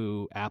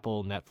 Yahoo,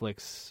 Apple,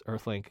 Netflix,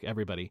 Earthlink,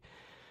 everybody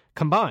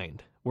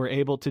combined were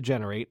able to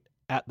generate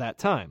at that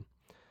time.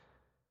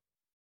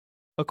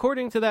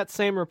 According to that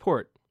same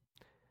report,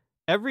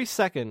 every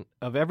second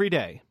of every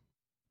day,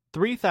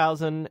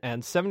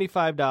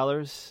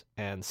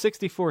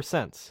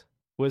 $3,075.64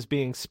 was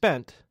being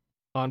spent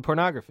on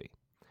pornography.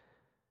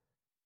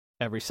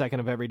 Every second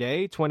of every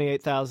day,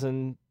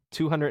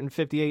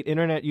 28,258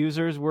 internet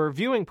users were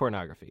viewing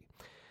pornography.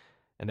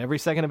 And every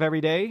second of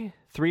every day,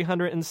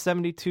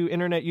 372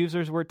 internet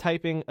users were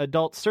typing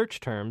adult search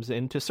terms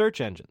into search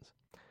engines.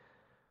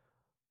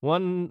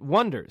 One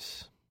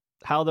wonders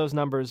how those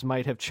numbers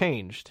might have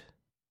changed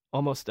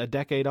almost a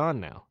decade on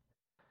now.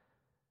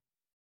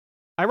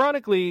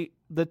 Ironically,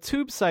 the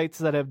tube sites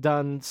that have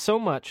done so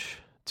much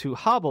to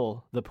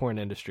hobble the porn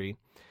industry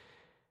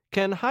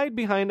can hide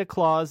behind a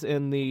clause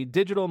in the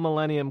Digital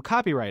Millennium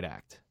Copyright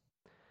Act.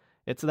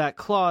 It's that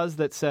clause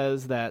that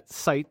says that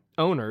site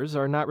owners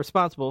are not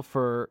responsible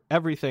for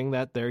everything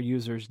that their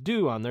users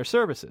do on their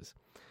services.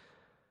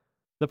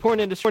 The porn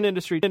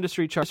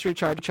industry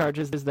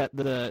charges is that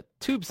the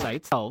tube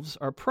sites themselves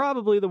are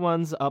probably the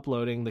ones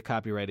uploading the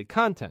copyrighted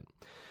content.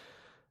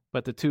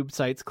 But the tube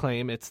sites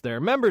claim it's their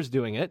members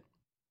doing it,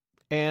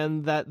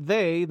 and that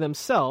they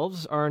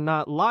themselves are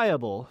not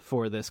liable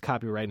for this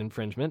copyright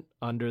infringement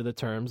under the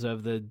terms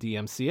of the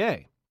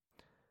DMCA.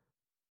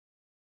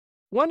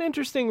 One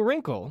interesting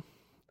wrinkle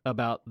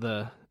about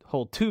the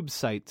whole tube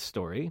site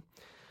story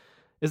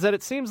is that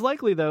it seems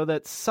likely, though,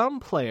 that some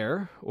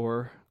player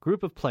or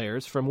group of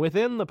players from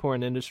within the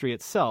porn industry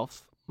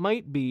itself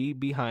might be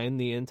behind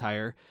the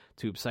entire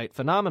tube site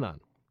phenomenon.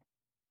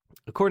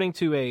 According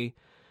to a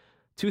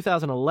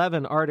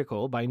 2011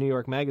 article by New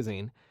York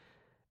Magazine,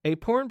 a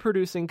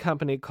porn-producing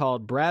company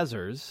called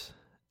Brazzers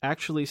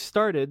actually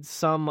started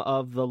some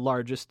of the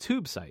largest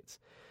tube sites.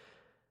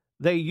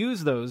 They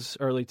used those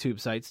early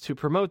tube sites to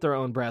promote their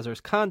own browser's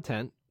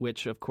content,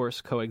 which of course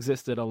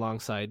coexisted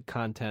alongside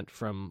content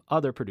from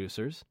other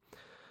producers,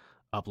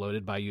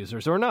 uploaded by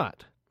users or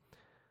not.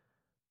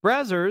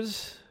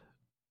 Brazzers,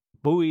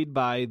 buoyed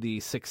by the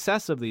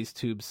success of these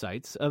tube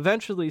sites,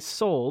 eventually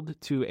sold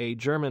to a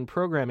German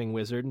programming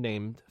wizard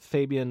named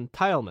Fabian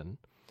Teilmann,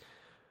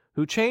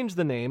 who changed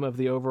the name of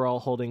the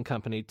overall holding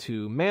company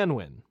to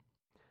Manwin.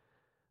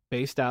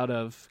 Based out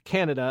of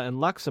Canada and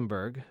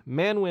Luxembourg,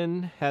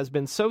 Manwin has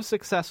been so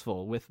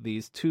successful with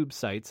these tube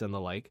sites and the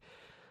like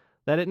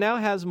that it now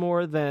has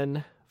more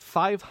than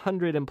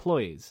 500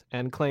 employees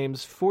and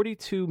claims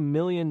 42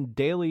 million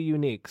daily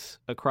uniques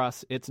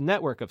across its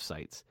network of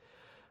sites,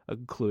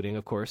 including,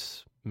 of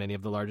course, many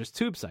of the largest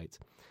tube sites.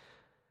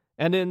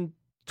 And in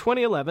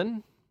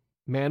 2011,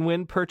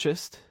 Manwin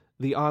purchased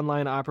the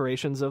online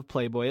operations of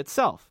Playboy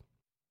itself.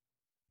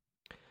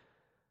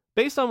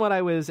 Based on what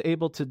I was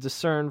able to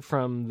discern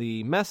from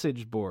the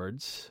message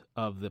boards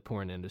of the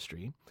porn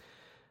industry,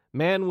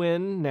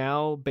 Manwin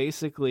now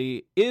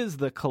basically is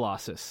the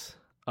colossus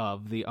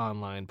of the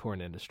online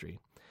porn industry.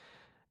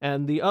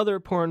 And the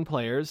other porn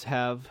players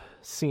have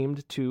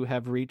seemed to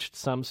have reached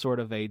some sort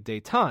of a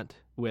détente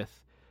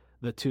with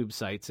the tube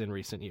sites in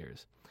recent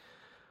years.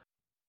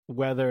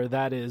 Whether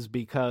that is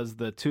because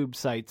the tube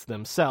sites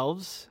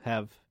themselves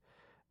have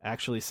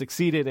actually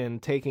succeeded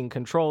in taking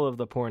control of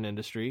the porn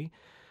industry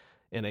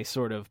in a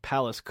sort of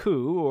palace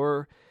coup,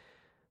 or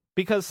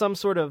because some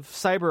sort of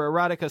cyber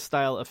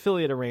erotica-style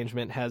affiliate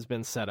arrangement has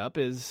been set up,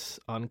 is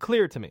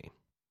unclear to me.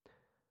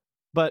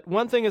 But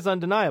one thing is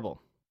undeniable.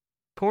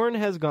 Porn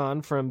has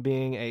gone from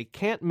being a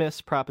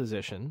can't-miss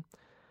proposition,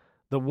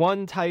 the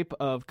one type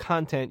of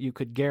content you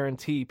could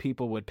guarantee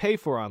people would pay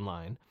for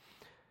online,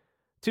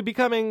 to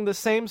becoming the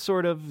same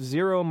sort of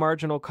zero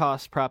marginal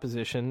cost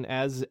proposition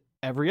as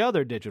every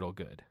other digital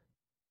good.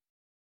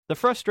 The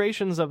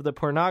frustrations of the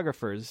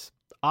pornographers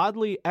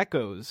oddly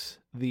echoes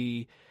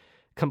the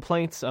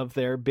complaints of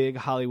their big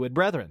Hollywood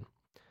brethren.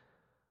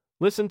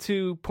 Listen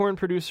to porn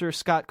producer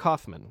Scott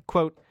Kaufman,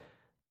 quote,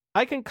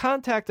 "I can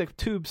contact a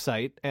tube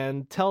site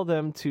and tell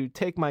them to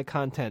take my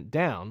content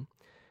down,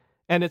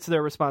 and it's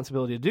their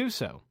responsibility to do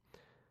so.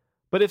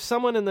 But if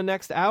someone in the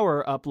next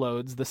hour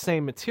uploads the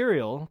same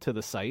material to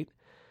the site,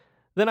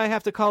 then I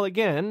have to call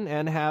again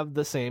and have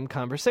the same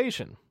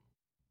conversation.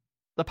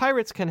 The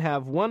pirates can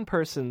have one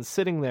person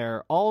sitting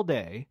there all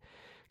day,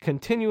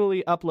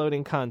 continually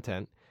uploading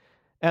content,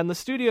 and the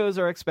studios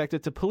are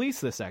expected to police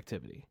this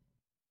activity.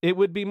 It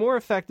would be more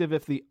effective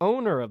if the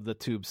owner of the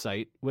tube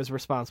site was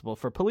responsible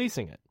for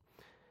policing it.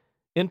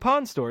 In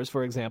pawn stores,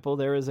 for example,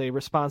 there is a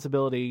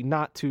responsibility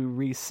not to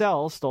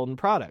resell stolen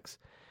products.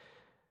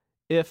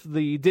 If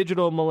the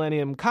Digital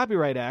Millennium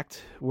Copyright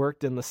Act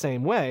worked in the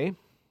same way,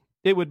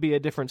 it would be a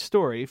different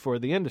story for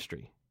the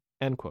industry."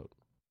 End quote.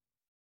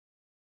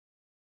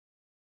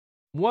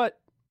 What,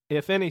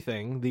 if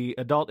anything, the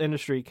adult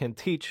industry can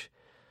teach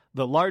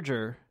the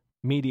larger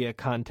media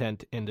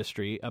content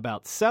industry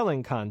about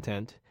selling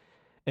content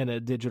in a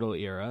digital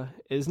era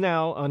is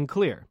now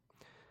unclear.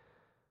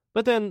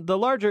 But then the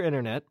larger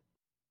internet,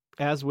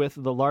 as with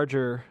the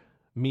larger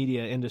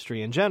media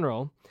industry in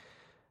general,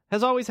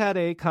 has always had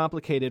a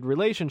complicated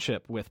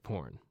relationship with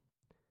porn.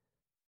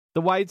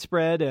 The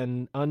widespread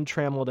and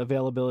untrammeled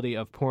availability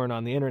of porn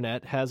on the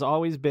internet has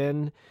always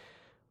been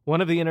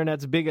one of the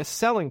internet's biggest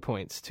selling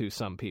points to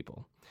some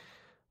people.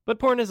 But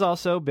porn has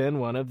also been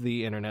one of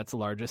the internet's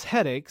largest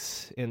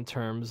headaches in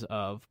terms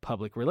of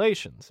public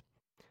relations.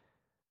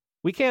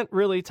 We can't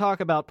really talk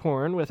about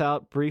porn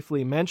without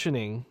briefly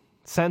mentioning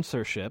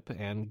censorship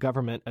and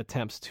government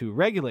attempts to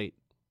regulate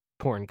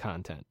porn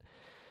content.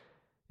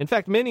 In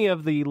fact, many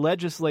of the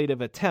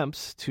legislative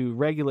attempts to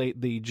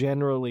regulate the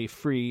generally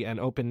free and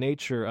open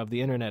nature of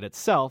the internet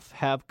itself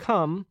have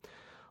come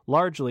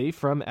largely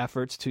from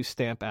efforts to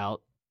stamp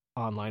out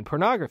online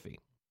pornography.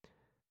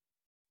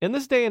 In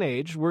this day and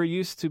age, we're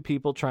used to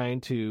people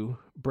trying to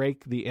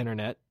break the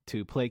internet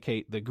to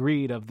placate the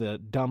greed of the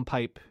dumb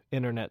pipe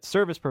internet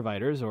service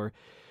providers or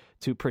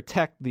to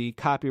protect the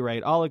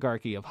copyright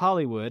oligarchy of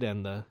Hollywood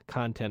and the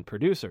content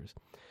producers.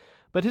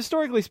 But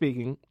historically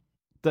speaking,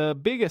 the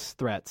biggest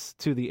threats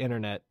to the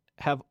internet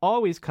have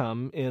always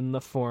come in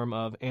the form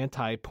of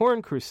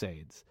anti-porn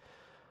crusades,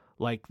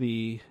 like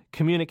the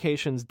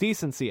Communications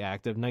Decency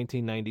Act of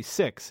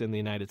 1996 in the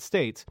United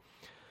States,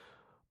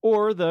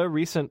 or the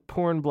recent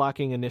porn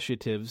blocking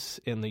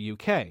initiatives in the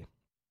UK.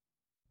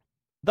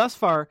 Thus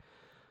far,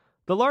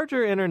 the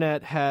larger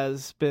internet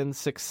has been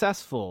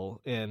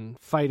successful in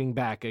fighting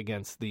back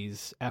against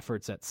these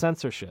efforts at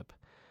censorship,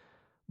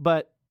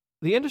 but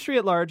the industry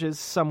at large is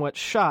somewhat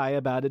shy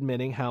about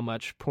admitting how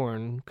much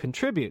porn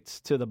contributes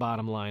to the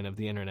bottom line of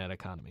the internet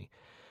economy.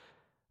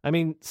 I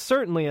mean,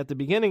 certainly at the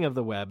beginning of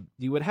the web,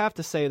 you would have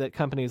to say that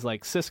companies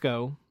like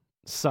Cisco,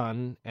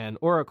 Sun, and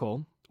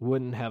Oracle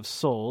wouldn't have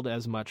sold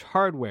as much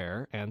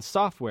hardware and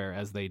software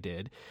as they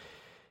did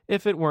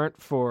if it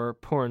weren't for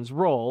porn's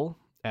role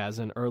as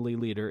an early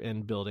leader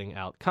in building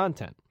out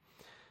content.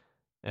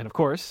 And of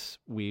course,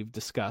 we've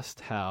discussed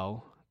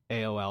how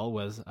AOL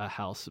was a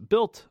house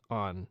built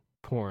on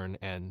porn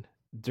and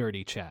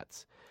dirty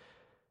chats.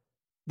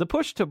 The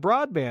push to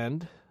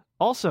broadband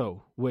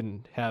also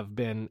wouldn't have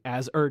been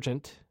as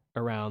urgent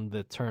around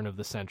the turn of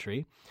the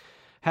century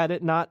had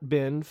it not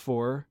been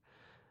for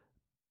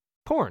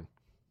porn.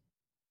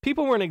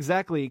 People weren't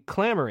exactly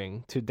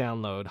clamoring to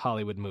download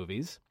Hollywood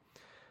movies,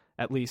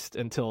 at least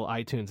until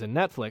iTunes and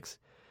Netflix,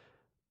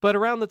 but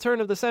around the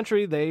turn of the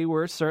century, they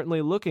were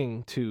certainly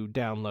looking to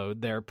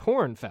download their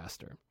porn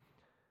faster.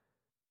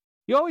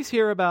 You always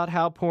hear about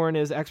how porn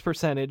is X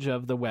percentage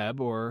of the web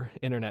or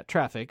internet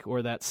traffic,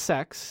 or that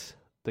sex,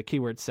 the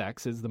keyword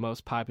sex, is the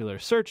most popular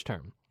search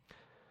term.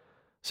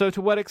 So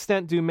to what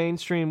extent do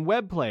mainstream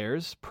web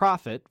players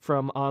profit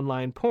from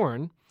online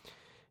porn,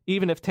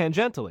 even if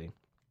tangentially?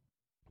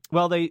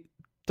 Well, they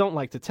don't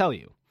like to tell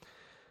you.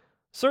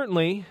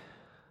 Certainly,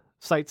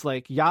 sites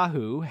like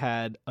Yahoo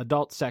had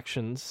adult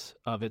sections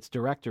of its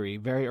directory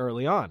very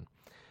early on.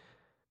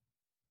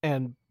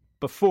 And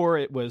before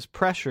it was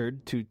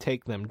pressured to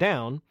take them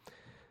down,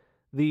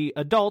 the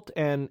adult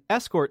and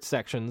escort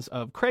sections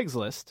of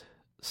Craigslist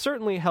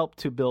certainly helped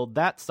to build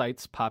that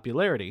site's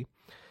popularity,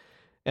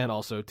 and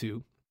also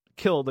to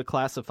kill the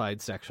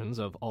classified sections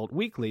of alt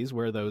weeklies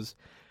where those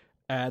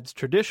ads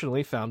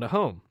traditionally found a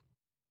home.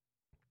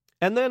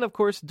 And then, of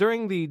course,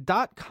 during the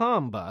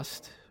dot-com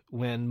bust,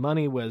 when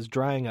money was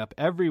drying up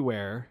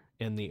everywhere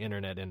in the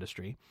internet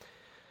industry,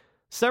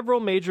 several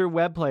major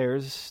web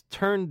players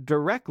turned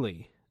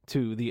directly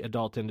to the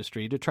adult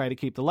industry to try to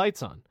keep the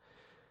lights on.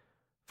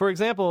 For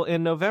example,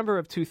 in November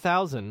of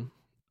 2000,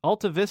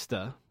 Alta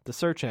Vista, the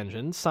search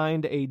engine,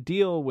 signed a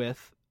deal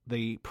with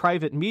the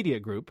Private Media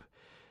Group,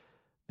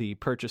 the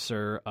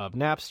purchaser of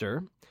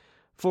Napster,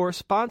 for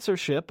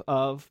sponsorship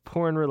of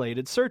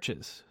porn-related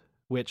searches,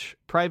 which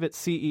Private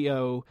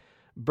CEO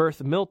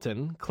Berth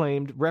Milton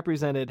claimed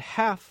represented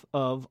half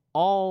of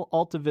all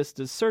Alta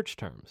Vista's search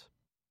terms.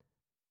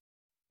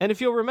 And if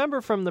you'll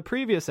remember from the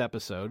previous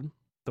episode,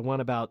 the one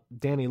about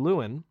Danny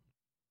Lewin,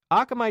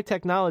 Akamai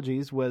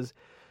Technologies was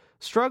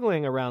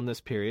struggling around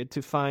this period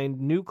to find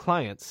new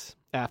clients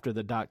after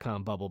the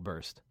dot-com bubble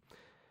burst.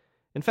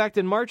 In fact,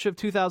 in March of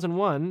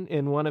 2001,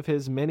 in one of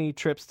his many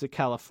trips to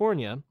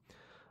California,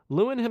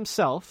 Lewin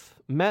himself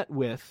met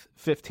with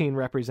 15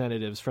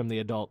 representatives from the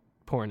adult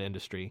porn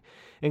industry,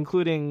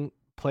 including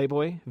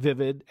Playboy,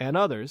 Vivid, and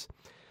others,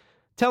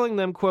 telling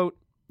them, quote,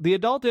 "The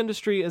adult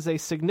industry is a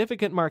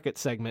significant market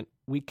segment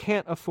we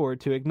can't afford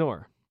to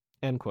ignore,"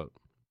 end quote.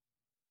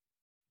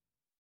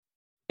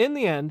 In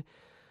the end,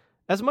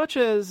 as much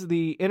as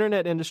the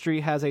internet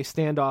industry has a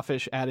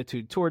standoffish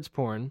attitude towards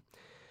porn,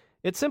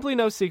 it's simply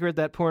no secret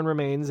that porn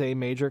remains a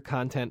major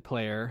content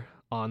player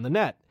on the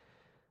net.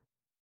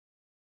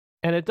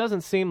 And it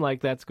doesn't seem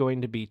like that's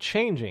going to be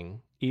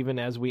changing even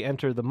as we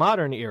enter the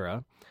modern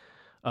era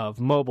of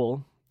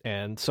mobile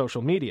and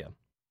social media.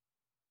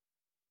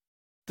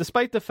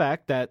 Despite the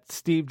fact that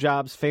Steve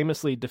Jobs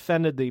famously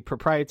defended the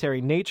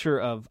proprietary nature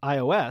of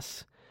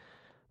iOS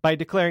by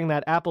declaring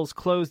that Apple's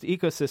closed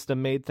ecosystem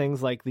made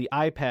things like the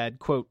iPad,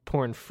 quote,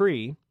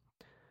 porn-free,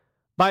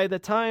 by the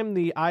time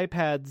the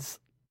iPad's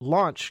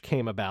launch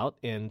came about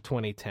in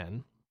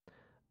 2010,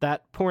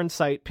 that porn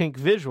site Pink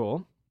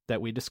Visual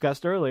that we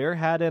discussed earlier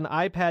had an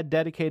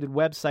iPad-dedicated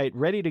website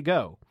ready to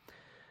go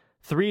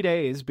 3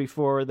 days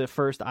before the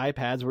first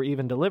iPads were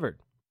even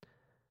delivered.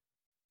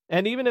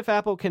 And even if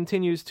Apple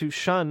continues to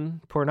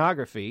shun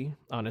pornography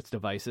on its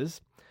devices,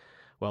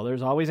 well,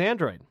 there's always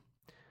Android.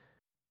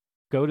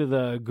 Go to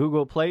the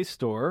Google Play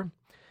Store,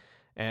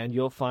 and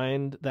you'll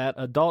find that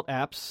adult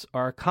apps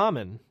are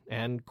common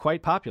and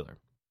quite popular.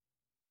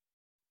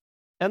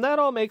 And that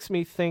all makes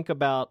me think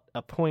about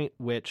a point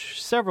which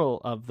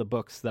several of the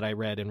books that I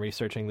read in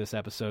researching this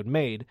episode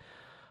made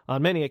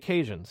on many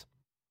occasions.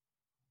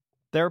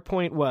 Their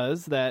point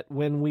was that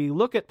when we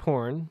look at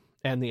porn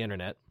and the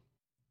internet,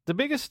 the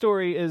biggest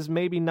story is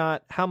maybe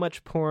not how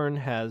much porn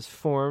has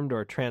formed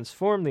or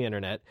transformed the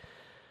internet,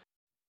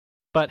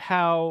 but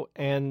how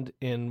and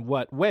in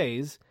what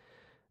ways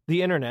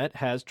the internet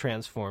has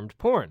transformed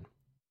porn.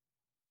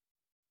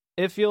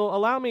 If you'll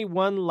allow me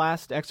one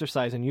last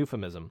exercise in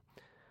euphemism,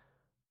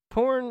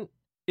 porn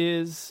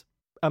is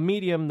a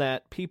medium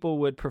that people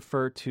would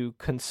prefer to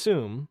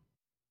consume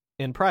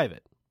in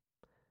private.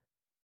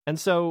 And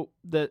so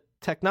the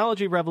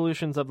technology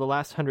revolutions of the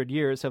last 100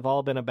 years have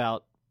all been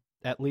about,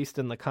 at least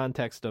in the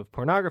context of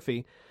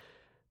pornography,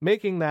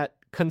 making that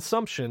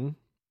consumption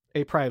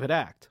a private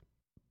act.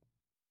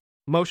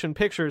 Motion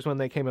pictures, when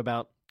they came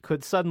about,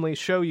 could suddenly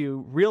show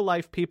you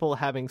real-life people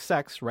having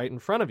sex right in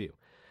front of you.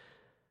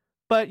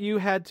 But you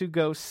had to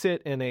go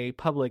sit in a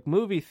public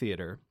movie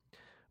theater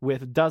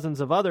with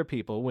dozens of other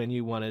people when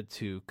you wanted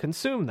to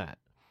consume that.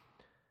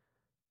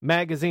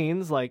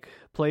 Magazines like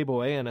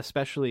Playboy, and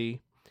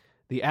especially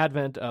the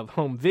advent of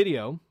home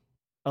video,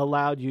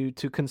 allowed you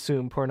to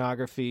consume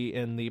pornography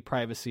in the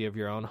privacy of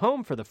your own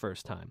home for the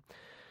first time.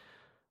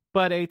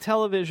 But a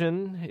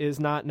television is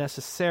not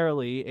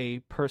necessarily a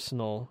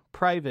personal,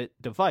 private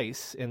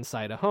device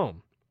inside a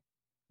home.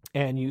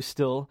 And you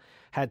still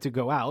had to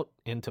go out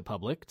into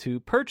public to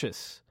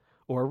purchase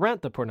or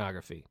rent the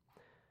pornography.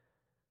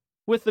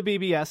 With the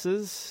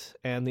BBSs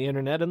and the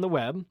internet and the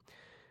web,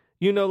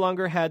 you no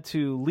longer had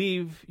to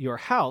leave your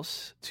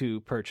house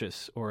to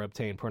purchase or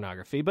obtain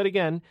pornography. But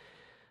again,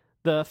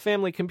 the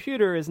family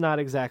computer is not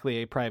exactly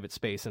a private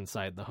space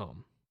inside the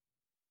home.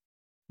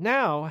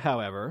 Now,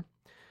 however,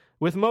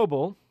 with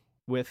mobile,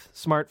 with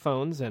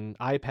smartphones and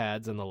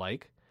iPads and the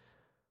like,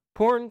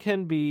 porn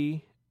can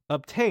be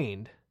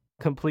obtained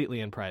completely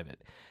in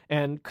private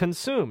and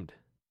consumed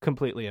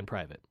completely in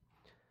private.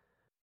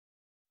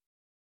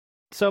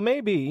 So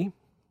maybe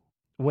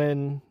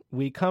when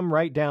we come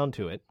right down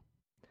to it,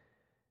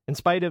 in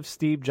spite of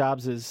Steve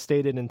Jobs'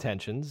 stated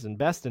intentions and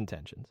best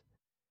intentions,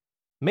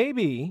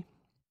 maybe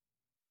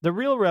the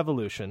real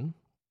revolution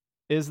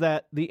is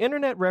that the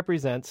internet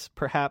represents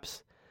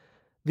perhaps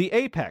the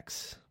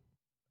apex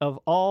of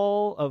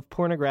all of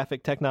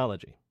pornographic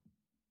technology.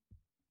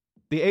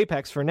 The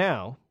apex for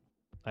now,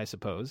 I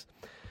suppose,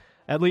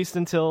 at least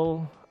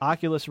until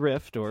Oculus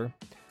Rift or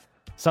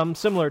some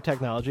similar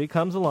technology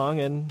comes along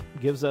and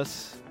gives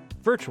us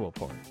virtual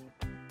porn.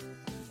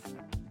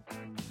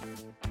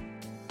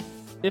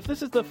 If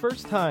this is the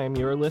first time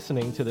you're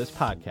listening to this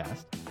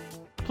podcast,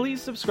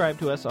 please subscribe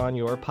to us on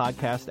your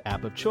podcast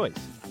app of choice.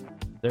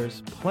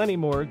 There's plenty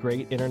more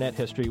great internet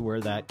history where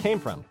that came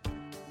from.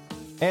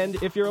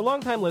 And if you're a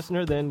longtime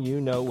listener, then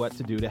you know what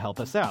to do to help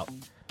us out.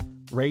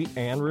 Rate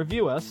and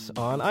review us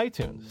on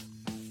iTunes.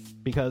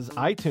 Because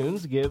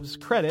iTunes gives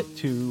credit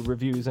to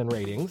reviews and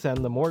ratings,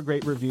 and the more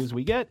great reviews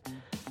we get,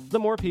 the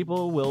more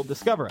people will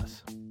discover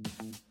us.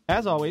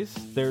 As always,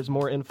 there's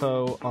more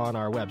info on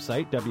our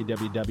website,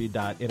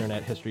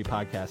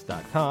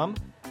 www.internethistorypodcast.com.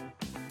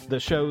 The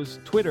show's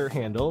Twitter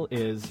handle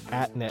is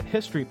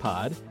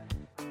 @NetHistoryPod,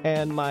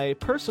 and my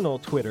personal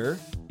Twitter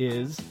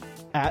is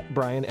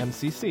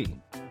 @BrianMCC.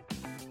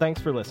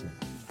 Thanks for listening.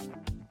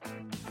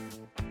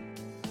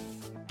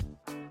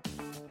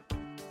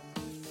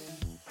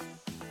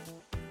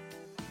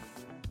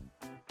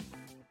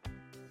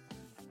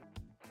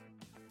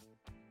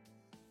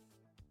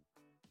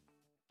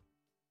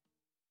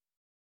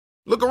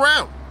 Look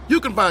around. You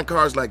can find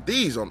cars like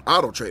these on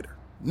AutoTrader.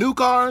 New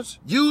cars,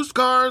 used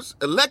cars,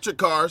 electric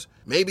cars,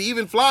 maybe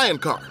even flying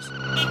cars.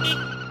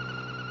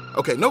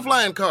 Okay, no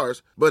flying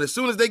cars, but as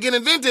soon as they get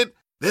invented,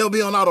 they'll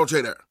be on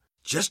AutoTrader.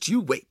 Just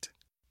you wait.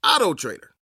 AutoTrader.